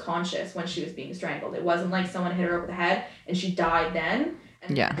she was conscious when she was being strangled. It wasn't like someone hit her over the head and she died then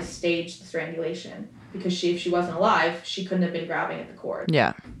and had to stage the strangulation, because if she wasn't alive, she couldn't have been grabbing at the cord.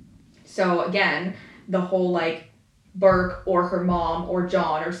 Yeah. So again, the whole like Burke or her mom or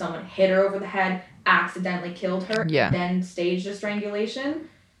John or someone hit her over the head, accidentally killed her, then staged a strangulation.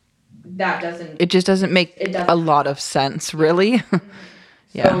 It just doesn't make a lot of sense, really.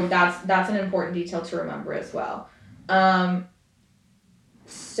 So that's an important detail to remember as well.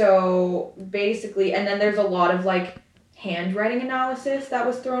 So basically, and then there's a lot of like handwriting analysis that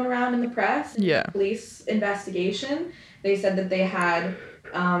was thrown around in the press. In the police investigation, they said that they had,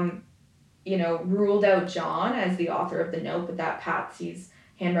 ruled out John as the author of the note, but that Patsy's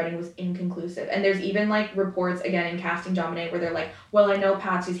handwriting was inconclusive. And there's even like reports again in Casting John Bonet where they're like, well, I know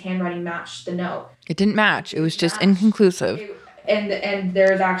Patsy's handwriting matched the note. It didn't match. It was just inconclusive. And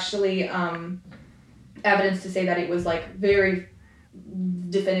there's actually evidence to say that it was like very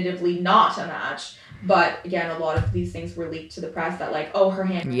definitively not a match. But again, a lot of these things were leaked to the press that like, oh, her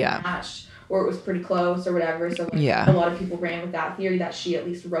handwriting matched, or it was pretty close or whatever. So a lot of people ran with that theory that she at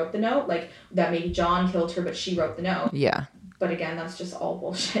least wrote the note, like that maybe John killed her, but she wrote the note. Yeah. But again, that's just all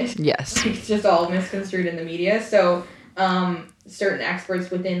bullshit. Yes. It's just all misconstrued in the media. So certain experts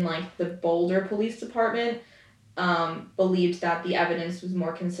within like the Boulder Police Department believed that the evidence was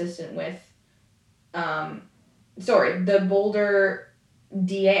more consistent with the Boulder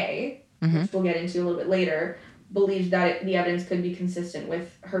DA, which we'll get into a little bit later, believed that the evidence could be consistent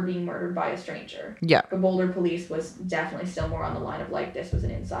with her being murdered by a stranger. Yeah. The Boulder police was definitely still more on the line of like, this was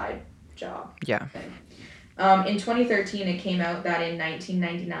an inside job. Yeah. In 2013, it came out that in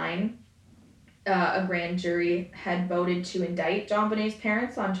 1999, a grand jury had voted to indict JonBenét's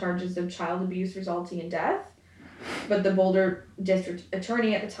parents on charges of child abuse resulting in death. But the Boulder district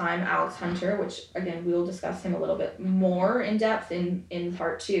attorney at the time, Alex Hunter, which again we will discuss him a little bit more in depth in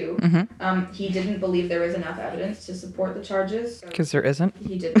part 2, he didn't believe there was enough evidence to support the charges. Because there isn't.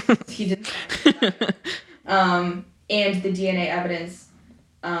 He didn't. And the DNA evidence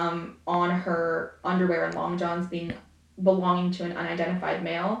on her underwear and long johns belonging to an unidentified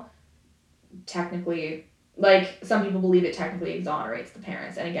male, technically, like, some people believe it technically exonerates the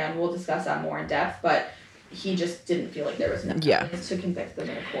parents. And again, we'll discuss that more in depth, but he just didn't feel like there was enough evidence to convict them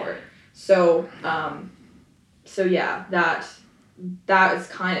in a court. So yeah, that is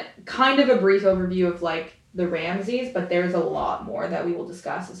kind of a brief overview of like the Ramseys, but there's a lot more that we will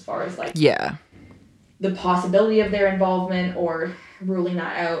discuss as far as like the possibility of their involvement or ruling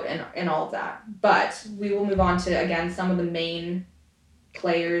that out and all of that. But we will move on to, again, some of the main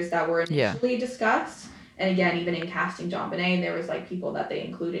players that were initially discussed. And again, even in casting JonBenét, there was like people that they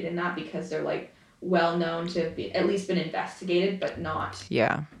included in that because they're like well known to have at least been investigated, but not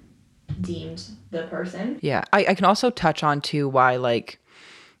deemed the person. Yeah. I can also touch on too why, like,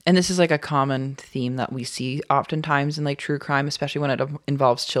 and this is like a common theme that we see oftentimes in like true crime, especially when it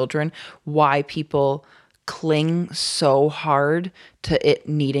involves children, why people cling so hard to it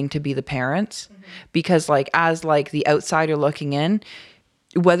needing to be the parents. Because like, as like the outsider looking in,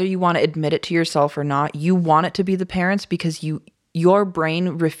 whether you want to admit it to yourself or not, you want it to be the parents because your brain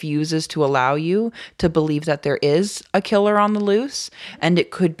refuses to allow you to believe that there is a killer on the loose and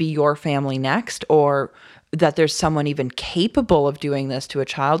it could be your family next, or that there's someone even capable of doing this to a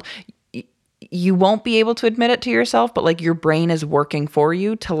child. You won't be able to admit it to yourself, but like your brain is working for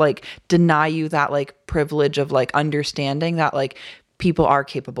you to like deny you that like privilege of like understanding that like people are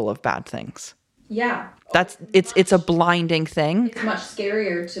capable of bad things. Yeah. It's a blinding thing. It's much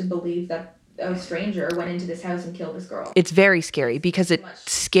scarier to believe that a stranger went into this house and killed this girl. It's very scary because it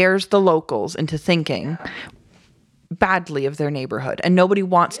scares the locals into thinking badly of their neighborhood, and nobody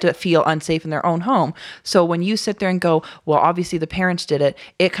wants to feel unsafe in their own home. So when you sit there and go, well, obviously the parents did it,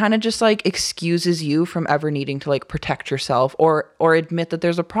 it kind of just like excuses you from ever needing to like protect yourself or admit that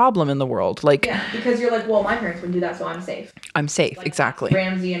there's a problem in the world. Like, because you're like, well, my parents wouldn't do that, so I'm safe. I'm safe. Like, exactly.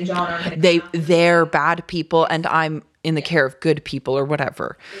 Ramsey and John aren't they're bad people and I'm in the care of good people or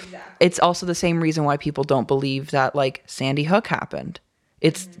whatever. Exactly. It's also the same reason why people don't believe that like Sandy Hook happened.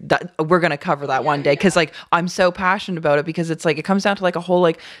 It's that we're going to cover that one day. Cause like, I'm so passionate about it because it's like, it comes down to like a whole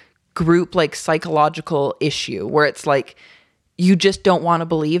like group, like psychological issue where it's like, you just don't want to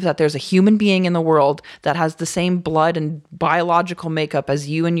believe that there's a human being in the world that has the same blood and biological makeup as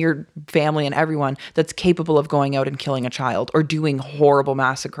you and your family and everyone that's capable of going out and killing a child or doing horrible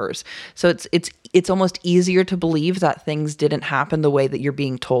massacres. So it's almost easier to believe that things didn't happen the way that you're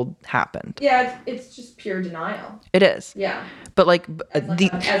being told happened. Yeah, it's just pure denial. It is. Yeah. But like,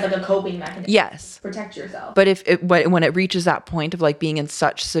 as a coping mechanism. Yes. Protect yourself. But when it reaches that point of like being in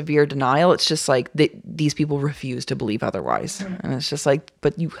such severe denial, it's just like these people refuse to believe otherwise. Mm-hmm. And it's just like,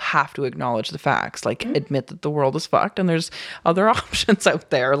 but you have to acknowledge the facts, like admit that the world is fucked and there's other options out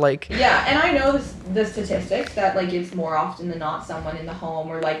there. Like, yeah. And I know the statistics that like it's more often than not someone in the home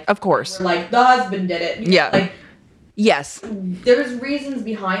or like, of course, or like the husband did it. Yeah. Like, yes. There's reasons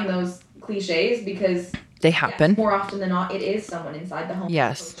behind those cliches because they happen. Yes, more often than not, it is someone inside the home.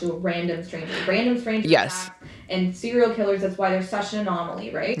 Yes. To a random stranger. Random strangers. Yes. And serial killers, that's why they're such an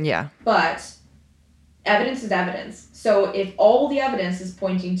anomaly, right? Yeah. But evidence is evidence. So if all the evidence is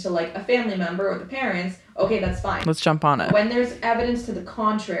pointing to like a family member or the parents, okay, that's fine. Let's jump on it. When there's evidence to the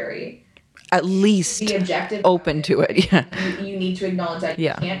contrary, at least be objective, open to it. Yeah. You need to acknowledge that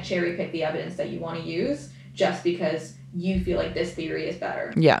you can't cherry pick the evidence that you want to use just because you feel like this theory is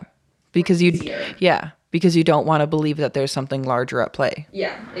better. Yeah. Because because you don't want to believe that there's something larger at play.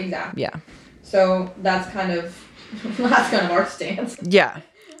 Yeah, exactly. Yeah. So that's kind of our stance. Yeah.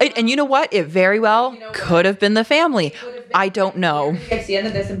 And you know what? It very well could have been the family. I don't know. Get to the end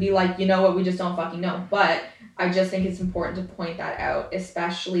of this and be like, you know what? We just don't fucking know. But I just think it's important to point that out,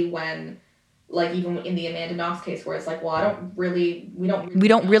 especially when, like, even in the Amanda Knox case, where it's like, well, we don't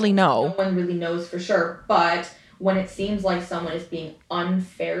really know. No one really knows for sure. But when it seems like someone is being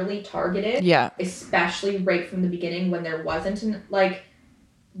unfairly targeted, especially right from the beginning, when there wasn't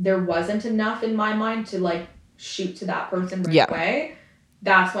enough in my mind to like shoot to that person right away.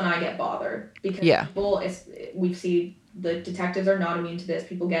 that's when I get bothered, because Yeah. we see the detectives are not immune to this.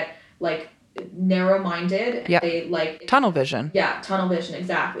 People get like narrow-minded. And Yep. they like Tunnel vision. Yeah, tunnel vision,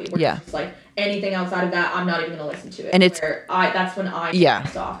 exactly. Where Yeah. it's just like anything outside of that, I'm not even gonna listen to it. And it's that's when I get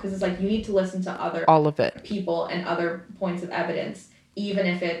pissed off, because it's like you need to listen to other all of it. people and other points of evidence, even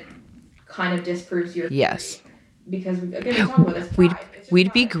if it kind of disproves your Yes. theory. Because we talk about this.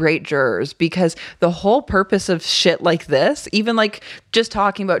 We'd be great jurors, because the whole purpose of shit like this, even like just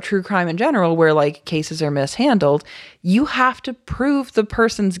talking about true crime in general, where like cases are mishandled, you have to prove the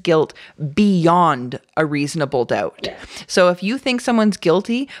person's guilt beyond a reasonable doubt. Yeah. So if you think someone's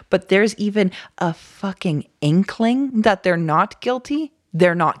guilty, but there's even a fucking inkling that they're not guilty,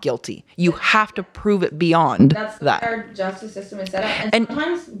 they're not guilty. You have to prove it beyond That's that. our justice system is set up. And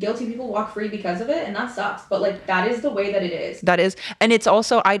sometimes guilty people walk free because of it, and that sucks. But like that is the way that it is. That is, and it's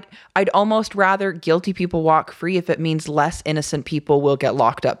also I'd almost rather guilty people walk free if it means less innocent people will get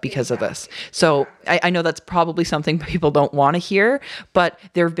locked up because of this. So I know that's probably something people don't want to hear, but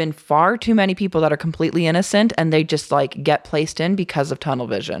there have been far too many people that are completely innocent and they just like get placed in because of tunnel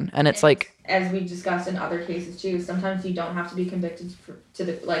vision. And it's like, as we discussed in other cases too, sometimes you don't have to be convicted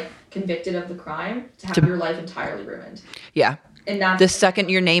convicted of the crime to have your life entirely ruined. yeah. And that's The second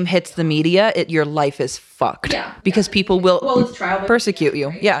your name hits the media, your life is fucked. Yeah. Because people will it's trial persecute you.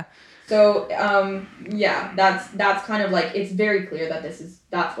 right? Yeah. So that's kind of like, it's very clear that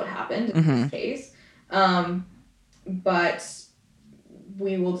that's what happened in this case. But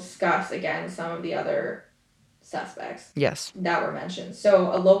we will discuss again some of the other suspects Yes. that were mentioned.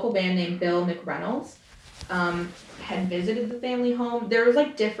 So a local man named Bill McReynolds had visited the family home. There was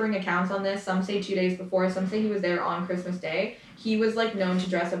like differing accounts on this. Some say 2 days before, some say he was there on Christmas Day. He was like known to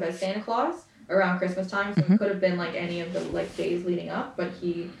dress up as Santa Claus around Christmas time, so it could have been like any of the like days leading up, but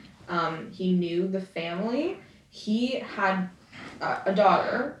he knew the family. He had a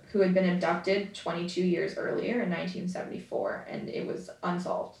daughter who had been abducted 22 years earlier in 1974, and it was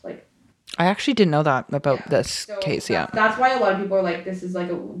unsolved. Like, I actually didn't know that about this case. Yeah. That's why a lot of people are like, this is like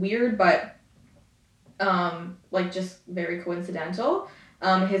a weird, but like just very coincidental.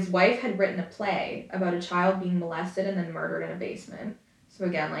 His wife had written a play about a child being molested and then murdered in a basement. So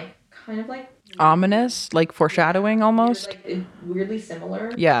again, like kind of like Ominous, like foreshadowing almost. Like, weirdly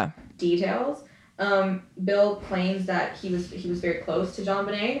similar. Yeah. Details. Bill claims that he was very close to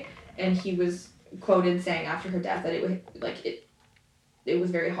JonBenét, and he was quoted saying after her death that it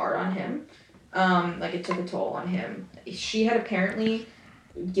was very hard on him. Like it took a toll on him. She had apparently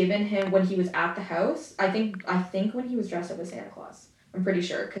given him, when he was at the house, I think when he was dressed up as Santa Claus. I'm pretty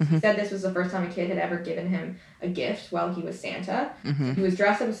sure, because he said this was the first time a kid had ever given him a gift while he was Santa. He was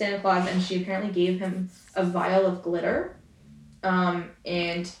dressed up as Santa Claus, and she apparently gave him a vial of glitter.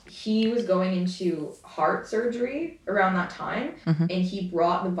 And he was going into heart surgery around that time, and he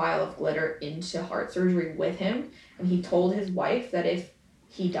brought the vial of glitter into heart surgery with him, and he told his wife that if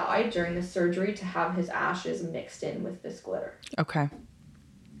he died during the surgery, to have his ashes mixed in with this glitter. Okay.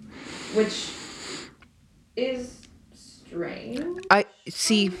 Which is strange. I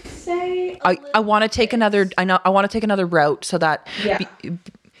see. Say I want to take another. I want to take another route so that. Yeah.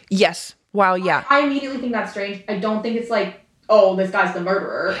 Yes. Wow. Yeah. I immediately think that's strange. I don't think it's like, oh, this guy's the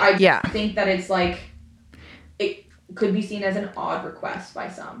murderer. I think that it's like, it could be seen as an odd request by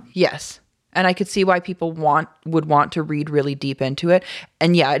some. Yes. And I could see why people would want to read really deep into it.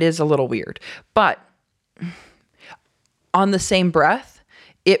 And yeah, it is a little weird. But on the same breath,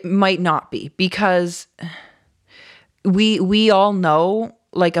 it might not be, because we all know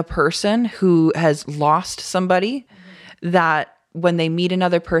like a person who has lost somebody that when they meet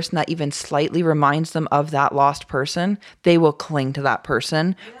another person that even slightly reminds them of that lost person, they will cling to that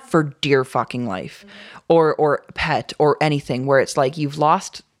person for dear fucking life, or pet or anything, where it's like you've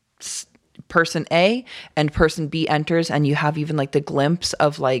lost person A and person B enters, and you have even like the glimpse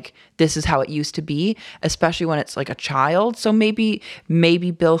of like, this is how it used to be, especially when it's like a child. So maybe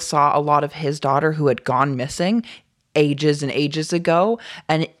Bill saw a lot of his daughter who had gone missing ages and ages ago,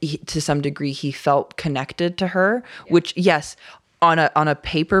 and to some degree he felt connected to her, which yes, on a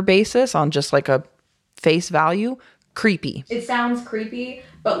paper basis, on just like a face value, creepy. It sounds creepy,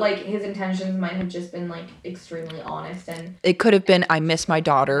 but like his intentions might have just been like extremely honest, and it could have been, I miss my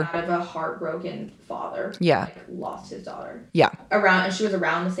daughter. Out of a heartbroken father. Yeah. Like, lost his daughter. Yeah. And she was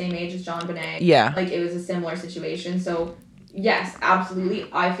around the same age as JonBenét. Yeah. Like it was a similar situation. So yes, absolutely.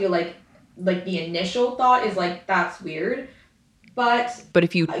 I feel like the initial thought is like, that's weird, But But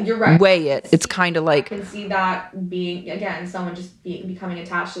if you you're right. weigh it, it's kind of I like, can see that being, again, someone just becoming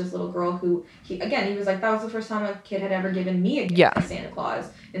attached to this little girl who, he was like, that was the first time a kid had ever given me a gift Yeah. as Santa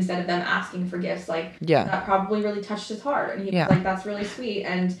Claus, instead of them asking for gifts. Like, Yeah. that probably really touched his heart. And he Yeah. was like, that's really sweet.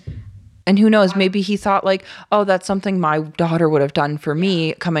 and who knows, maybe he thought like, oh, that's something my daughter would have done for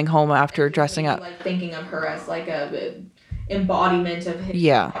me coming home after dressing up. Like, thinking of her as like a embodiment of his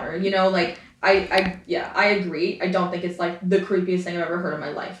Yeah. daughter. You know, like, I agree. I don't think it's like the creepiest thing I've ever heard in my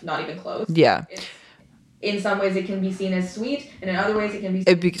life. Not even close. Yeah. In some ways it can be seen as sweet, and in other ways it can be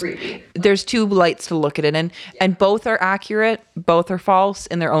seen as creepy. There's two lights to look at it in, and both are accurate, both are false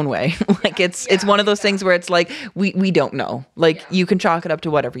in their own way. Like it's one of those things where it's like we don't know. Like you can chalk it up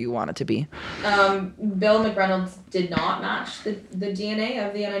to whatever you want it to be. Bill McReynolds did not match the DNA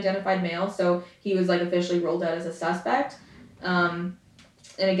of the unidentified male, so he was like officially ruled out as a suspect.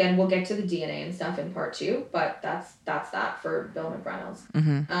 And again, we'll get to the DNA and stuff in part 2, but that's that for Bill McReynolds.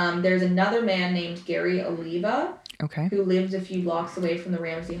 Mm-hmm. There's another man named Gary Oliva, Okay. who lived a few blocks away from the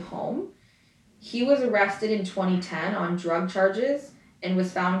Ramsey home. He was arrested in 2010 on drug charges and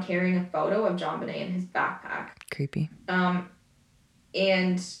was found carrying a photo of JonBenét in his backpack. Creepy.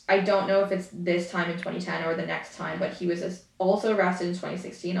 And I don't know if it's this time in 2010 or the next time, but he was also arrested in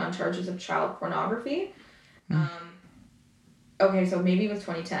 2016 on charges of child pornography. Okay, so maybe it was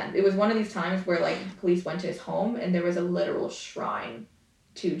 2010. It was one of these times where, like, police went to his home and there was a literal shrine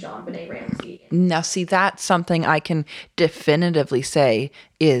to JonBenét Ramsey. Now, see, that's something I can definitively say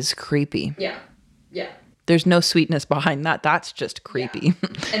is creepy. Yeah. There's no sweetness behind that. That's just creepy. Yeah.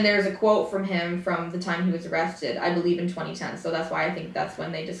 And there's a quote from him from the time he was arrested, I believe in 2010. So that's why I think that's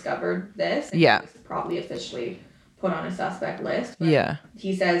when they discovered this. And Yeah. He was probably officially put on a suspect list. But Yeah.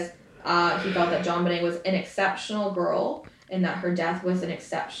 He says he felt that JonBenét was an exceptional girl and that her death was an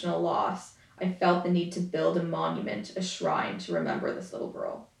exceptional loss. I felt the need to build a monument, a shrine to remember this little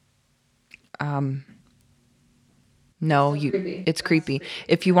girl. No, it's creepy.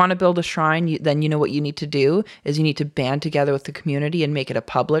 If you want to build a shrine, then you know what you need to do is you need to band together with the community and make it a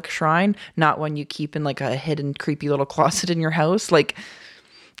public shrine, not one you keep in like a hidden creepy little closet in your house. Like,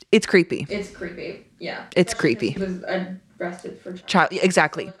 it's creepy. It's creepy. Yeah. It's creepy. He was arrested for child.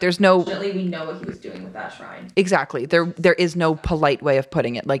 Exactly. There's no. Fortunately, we know what he was doing with that shrine. Exactly. There is no polite way of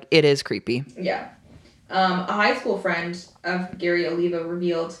putting it. Like, it is creepy. Yeah. A high school friend of Gary Oliva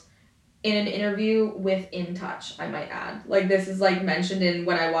revealed in an interview with In Touch, I might add. Like, this is, like, mentioned in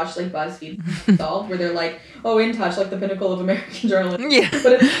when I watched, like, BuzzFeed Solved, where they're like, oh, In Touch, like, the pinnacle of American journalism. Yeah.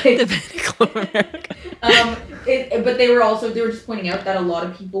 But it's like, the pinnacle of America. But they were just pointing out that a lot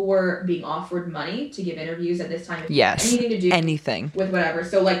of people were being offered money to give interviews at this time. Yes. Anything to do anything with whatever.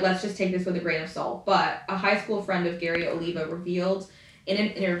 So, like, let's just take this with a grain of salt. But a high school friend of Gary Oliva revealed in an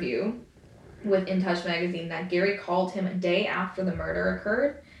interview with In Touch magazine that Gary called him a day after the murder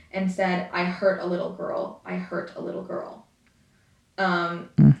occurred and said, I hurt a little girl. I hurt a little girl.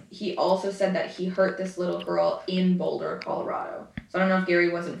 He also said that he hurt this little girl in Boulder, Colorado. So I don't know if Gary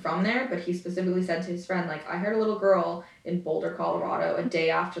wasn't from there, but he specifically said to his friend, like, I hurt a little girl in Boulder, Colorado a day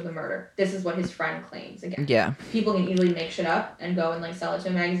after the murder. This is what his friend claims. Again, yeah. People can easily make shit up and go and, like, sell it to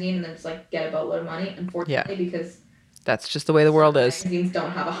a magazine and then just, like, get a boatload of money, unfortunately, because that's just the way the world is. Magazines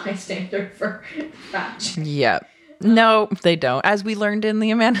don't have a high standard for fact. Yeah. No, they don't. As we learned in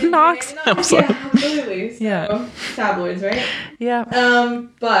the Amanda Knox episode. Yeah, absolutely. So, yeah. Tabloids, right? Yeah.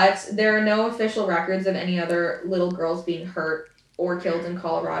 But there are no official records of any other little girls being hurt or killed in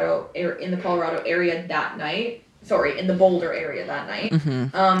Colorado, in the Colorado area that night. Sorry, in the Boulder area that night.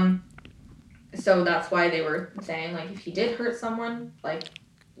 Mm-hmm. So that's why they were saying, like, if he did hurt someone, like,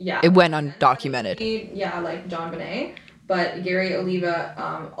 yeah. It went undocumented. Yeah, like JonBenét. But Gary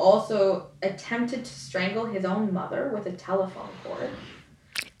Oliva also attempted to strangle his own mother with a telephone cord.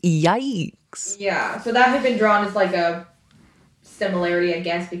 Yikes. Yeah, so that had been drawn as, like, a similarity, I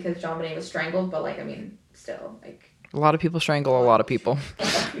guess, because JonBenét was strangled. But, like, I mean, still, like... A lot of people strangle a lot of people. A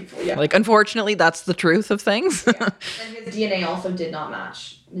lot of people, yeah. Like, unfortunately, that's the truth of things. Yeah. And his DNA also did not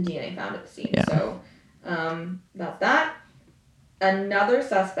match the DNA found at the scene. Yeah. So, that's that. Another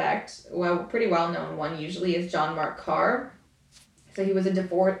suspect, well, pretty well-known one usually, is John Mark Carr. So he was a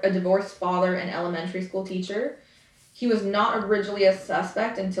divorced father and elementary school teacher. He was not originally a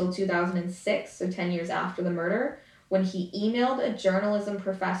suspect until 2006, so 10 years after the murder, when he emailed a journalism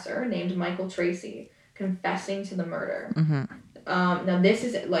professor named Michael Tracy confessing to the murder. Mm-hmm. Now, this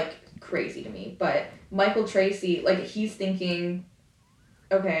is, like, crazy to me, but Michael Tracy, like, he's thinking,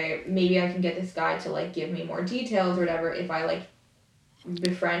 okay, maybe I can get this guy to, like, give me more details or whatever if I, like,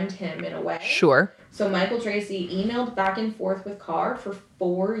 befriend him in a way. Sure. So Michael Tracy emailed back and forth with Carr for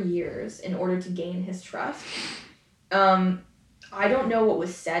 4 years in order to gain his trust. I don't know what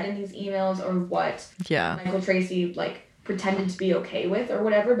was said in these emails or what Yeah. Michael Tracy like pretended to be okay with or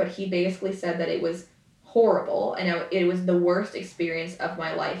whatever, but he basically said that it was horrible and it was the worst experience of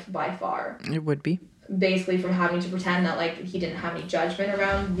my life by far. It would be. Basically from having to pretend that like he didn't have any judgment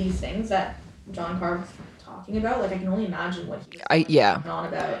around these things that John Carr was talking about. Like I can only imagine what he was going on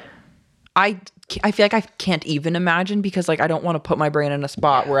about. I feel like I can't even imagine because like I don't want to put my brain in a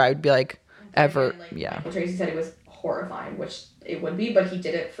spot where I'd be like Michael Tracy said it was horrifying, which it would be, but he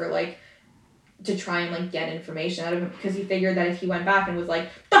did it for like to try and like get information out of it because he figured that if he went back and was like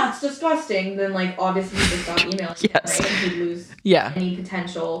that's disgusting, then like obviously he just stopped emailing yes. right, and he'd lose any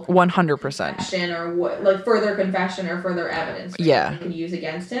potential 100% confession or what like further confession or further evidence that he could use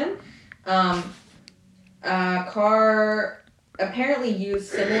against him. Carr apparently used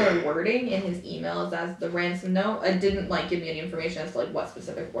similar wording in his emails as the ransom note. It didn't like give me any information as to like what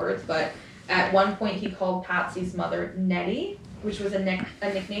specific words, but at one point he called Patsy's mother Nettie, which was a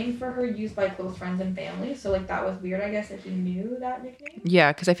nickname for her used by close friends and family. So like that was weird, I guess, that he knew that nickname.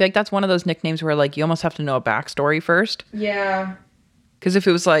 Yeah, because I feel like that's one of those nicknames where like you almost have to know a backstory first. Yeah. Because if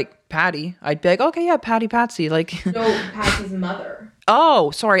it was like Patty, I'd be like, okay, yeah, Patsy. Like no, Patsy's mother.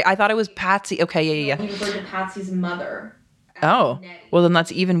 Oh, sorry. I thought it was Patsy. Okay, yeah. He referred to Patsy's mother. Oh, Nettie. Well then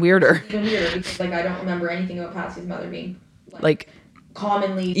that's even weirder. It's even weirder because like I don't remember anything about Patsy's mother being like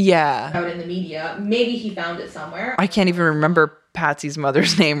commonly out in the media. Maybe he found it somewhere. I can't even remember Patsy's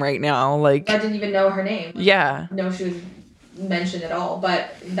mother's name right now. Like I didn't even know her name. Like, no, she was mentioned at all.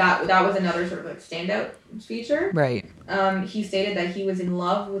 But that was another sort of like standout feature. Right. He stated that he was in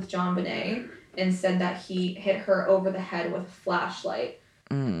love with JonBenét and said that he hit her over the head with a flashlight.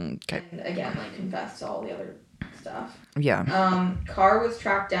 Okay. And again, like confessed to all the other stuff. Yeah. Carr was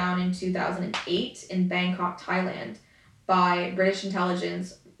tracked down in 2008 in Bangkok, Thailand, by British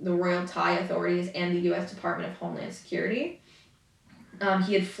intelligence, the Royal Thai authorities, and the U.S. Department of Homeland Security.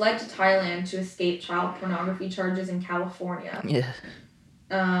 He had fled to Thailand to escape child pornography charges in California. Yeah.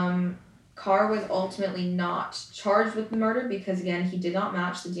 Carr was ultimately not charged with the murder because, again, he did not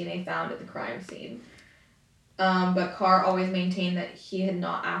match the DNA found at the crime scene. But Carr always maintained that he had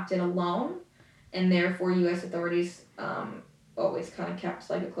not acted alone, and therefore U.S. authorities always kind of kept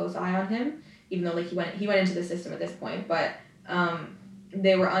like a close eye on him, even though like he went into the system at this point. But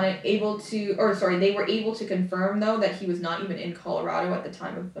they were able to confirm though that he was not even in Colorado at the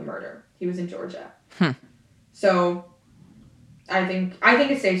time of the murder. He was in Georgia. So I think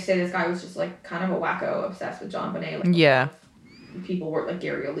it's safe to say this guy was just like kind of a wacko obsessed with JonBenét. Like, people were like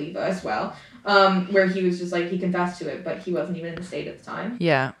Gary Oliva as well, where he was just like he confessed to it, but he wasn't even in the state at the time.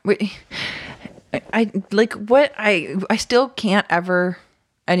 Yeah. I like what I still can't ever,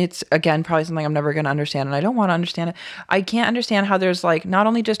 and it's again probably something I'm never going to understand, and I don't want to understand it. I can't understand how there's like not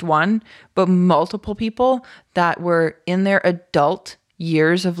only just one but multiple people that were in their adult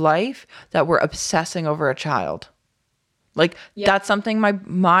years of life that were obsessing over a child. Like that's something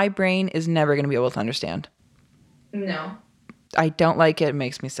my brain is never going to be able to understand. No. I don't like it. It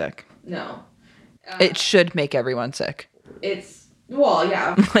makes me sick. No. It should make everyone sick. Well,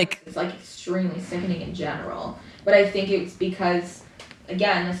 yeah. It's like extremely sickening in general. But I think it's because,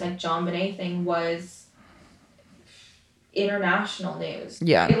 again, this like JonBenét thing was international news.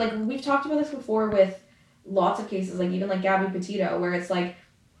 Yeah. Like we've talked about this before with lots of cases, like even like Gabby Petito, where it's like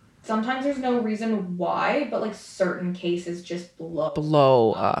sometimes there's no reason why, but like certain cases just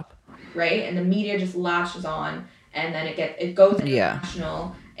blow up. Right? And the media just lashes on, and then it goes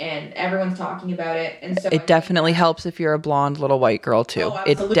international. And everyone's talking about it, and so it definitely helps if you're a blonde little white girl too. Oh,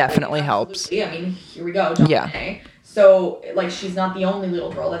 it definitely helps. I mean, here we go. JonBenét. So like, she's not the only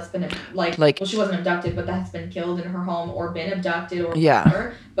little girl that's been like well, she wasn't abducted, but that's been killed in her home or been abducted or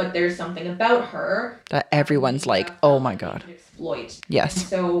whatever. But there's something about her that everyone's like, oh my god. Exploit. Yes. And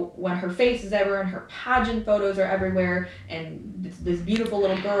so when her face is everywhere and her pageant photos are everywhere and this beautiful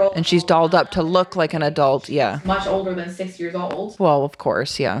little girl. And she's dolled up to look like an adult. Yeah. Much older than 6 years old. Well, of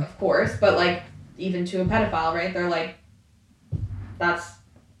course. Yeah. Of course. But like, even to a pedophile, right? They're like,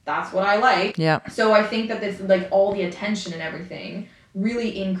 that's what I like. Yeah. So I think that this, like, all the attention and everything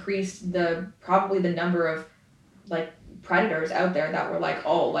really increased probably the number of like predators out there that were like,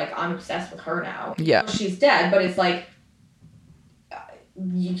 oh, like I'm obsessed with her now. Yeah. She's dead, but it's like,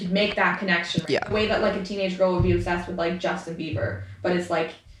 you could make that connection, right? Yeah. The way that like a teenage girl would be obsessed with like Justin Bieber, but it's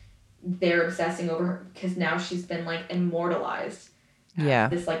like they're obsessing over her because now she's been like immortalized. Yeah.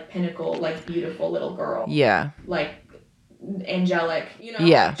 This like pinnacle, like beautiful little girl. Yeah. Like angelic, you know?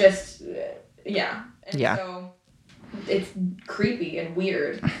 Yeah. Just, yeah. And yeah. so it's creepy and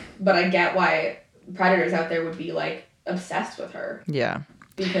weird, but I get why predators out there would be like obsessed with her. Yeah.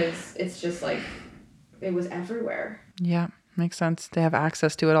 Because it's just like, it was everywhere. Yeah. Makes sense. They have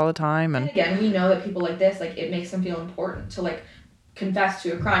access to it all the time. And And again, we know that people like this, like, it makes them feel important to, like, confess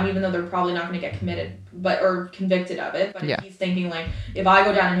to a crime, even though they're probably not going to get committed, or convicted of it. But Yeah. he's thinking, like, if I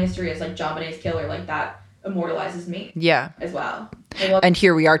go down in history as, like, JonBenét's killer, like, that immortalizes me yeah. as well. Well, And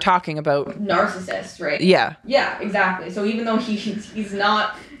here we are talking about, narcissist, right? yeah. Yeah, exactly. So even though he's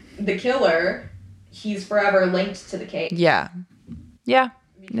not the killer, he's forever linked to the case. Yeah. Yeah.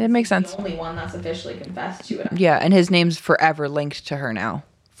 It makes He's sense. the only one that's officially confessed to it. Yeah. And his name's forever linked to her now.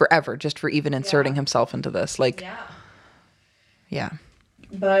 Forever. Just for even inserting Yeah. himself into this. Like, Yeah. yeah.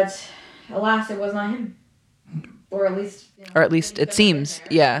 But alas, it was not him. Or at least... Or at least it seems.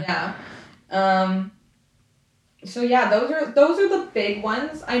 Yeah. Yeah. So yeah, those are the big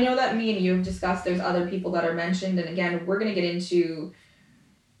ones. I know that me and you have discussed there's other people that are mentioned, and again, we're going to get into,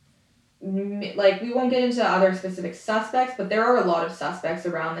 like, we won't get into other specific suspects, but there are a lot of suspects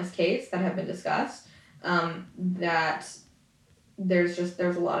around this case that have been discussed, that there's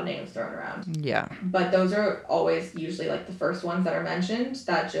a lot of names thrown around. Yeah. But those are always usually, like, the first ones that are mentioned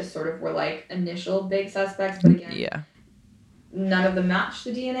that just sort of were, like, initial big suspects, but again, Yeah. none of them match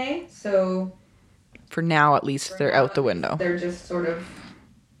the DNA, so... For now, at least, they're out the window. They're just sort of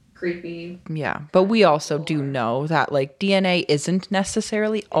creepy. Yeah. But we also do know that, like, DNA isn't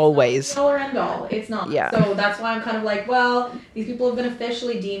necessarily always. All or end all. It's not. Yeah. So that's why I'm kind of like, well, these people have been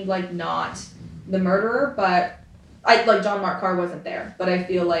officially deemed, like, not the murderer, but John Mark Carr wasn't there. But I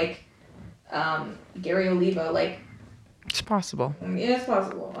feel like Gary Oliva, like, It's possible. it's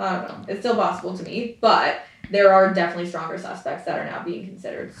possible. I don't know. It's still possible to me, but there are definitely stronger suspects that are now being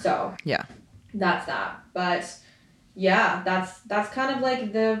considered. So Yeah. that's that. But yeah, that's kind of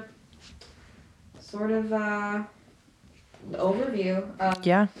like the sort of the overview of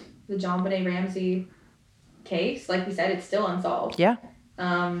Yeah. the JonBené Ramsey case. Like we said, it's still unsolved. Yeah.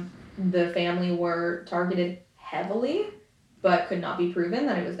 The family were targeted heavily, but could not be proven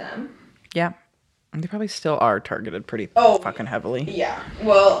that it was them. Yeah. And they probably still are targeted pretty Oh. fucking heavily. Yeah.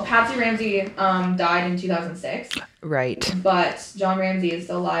 Well, Patsy Ramsey died in 2006. Right. But John Ramsey is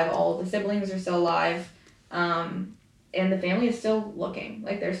still alive. All of the siblings are still alive. And the family is still looking.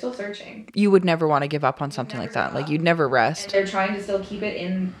 Like, they're still searching. You would never want to give up on something like that. Like, you'd never And rest. they're trying to still keep it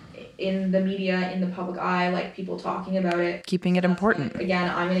in the media, in the public eye, like, people talking about it. Keeping it important. Again,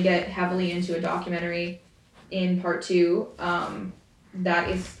 I'm going to get heavily into a documentary in part 2 that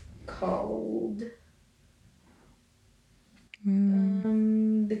is called...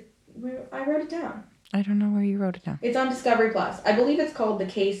 I wrote it down. I don't know where you wrote it down. It's on Discovery Plus. I believe it's called The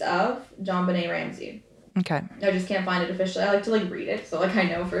Case of JonBené Ramsey. Okay. I just can't find it officially. I like to, like, read it, so, like, I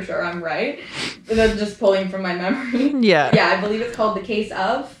know for sure I'm right. But I'm just pulling from my memory. Yeah. Yeah, I believe it's called The Case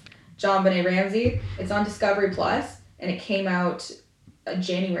of JonBené Ramsey. It's on Discovery Plus, and it came out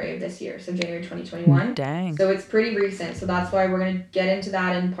January of this year, so January 2021. Dang. So it's pretty recent, so that's why we're going to get into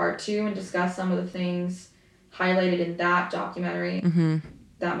that in part 2 and discuss some of the things highlighted in that documentary Mm-hmm.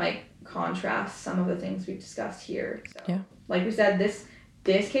 that might contrast some of the things we've discussed here. So, Yeah. like we said, this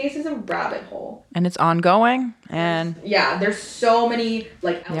case is a rabbit hole. And it's ongoing. And Yeah, there's so many,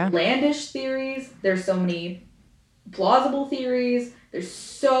 like, Yeah. outlandish theories. There's so many plausible theories.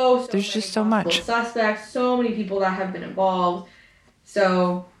 There's There's many just so possible much. suspects. So many people that have been involved.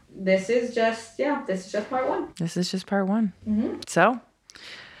 So this is just part 1. this is just part 1. Mm-hmm. So,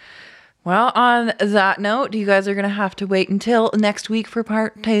 well, on that note, you guys are going to have to wait until next week for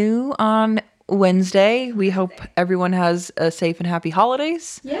part 2 on Wednesday. We hope everyone has a safe and happy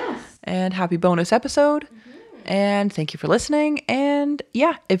holidays Yes. and happy bonus episode. And thank you for listening. And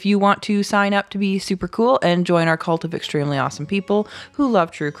yeah, if you want to sign up to be super cool and join our cult of extremely awesome people who love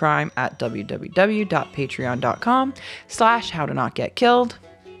true crime at www.patreon.com/howtonotgetkilled.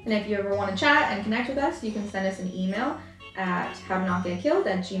 And if you ever want to chat and connect with us, you can send us an email at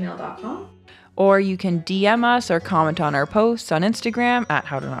howtonotgetkilled@gmail.com. Or you can DM us or comment on our posts on Instagram at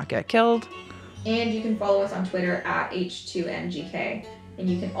howtonotgetkilled. And you can follow us on Twitter at H2NGK. And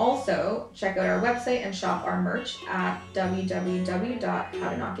you can also check out our website and shop our merch at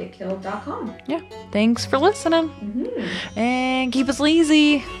www.howtonotgetkilled.com. Yeah. Thanks for listening. Mm-hmm. And keep us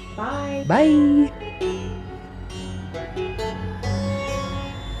lazy. Bye. Bye.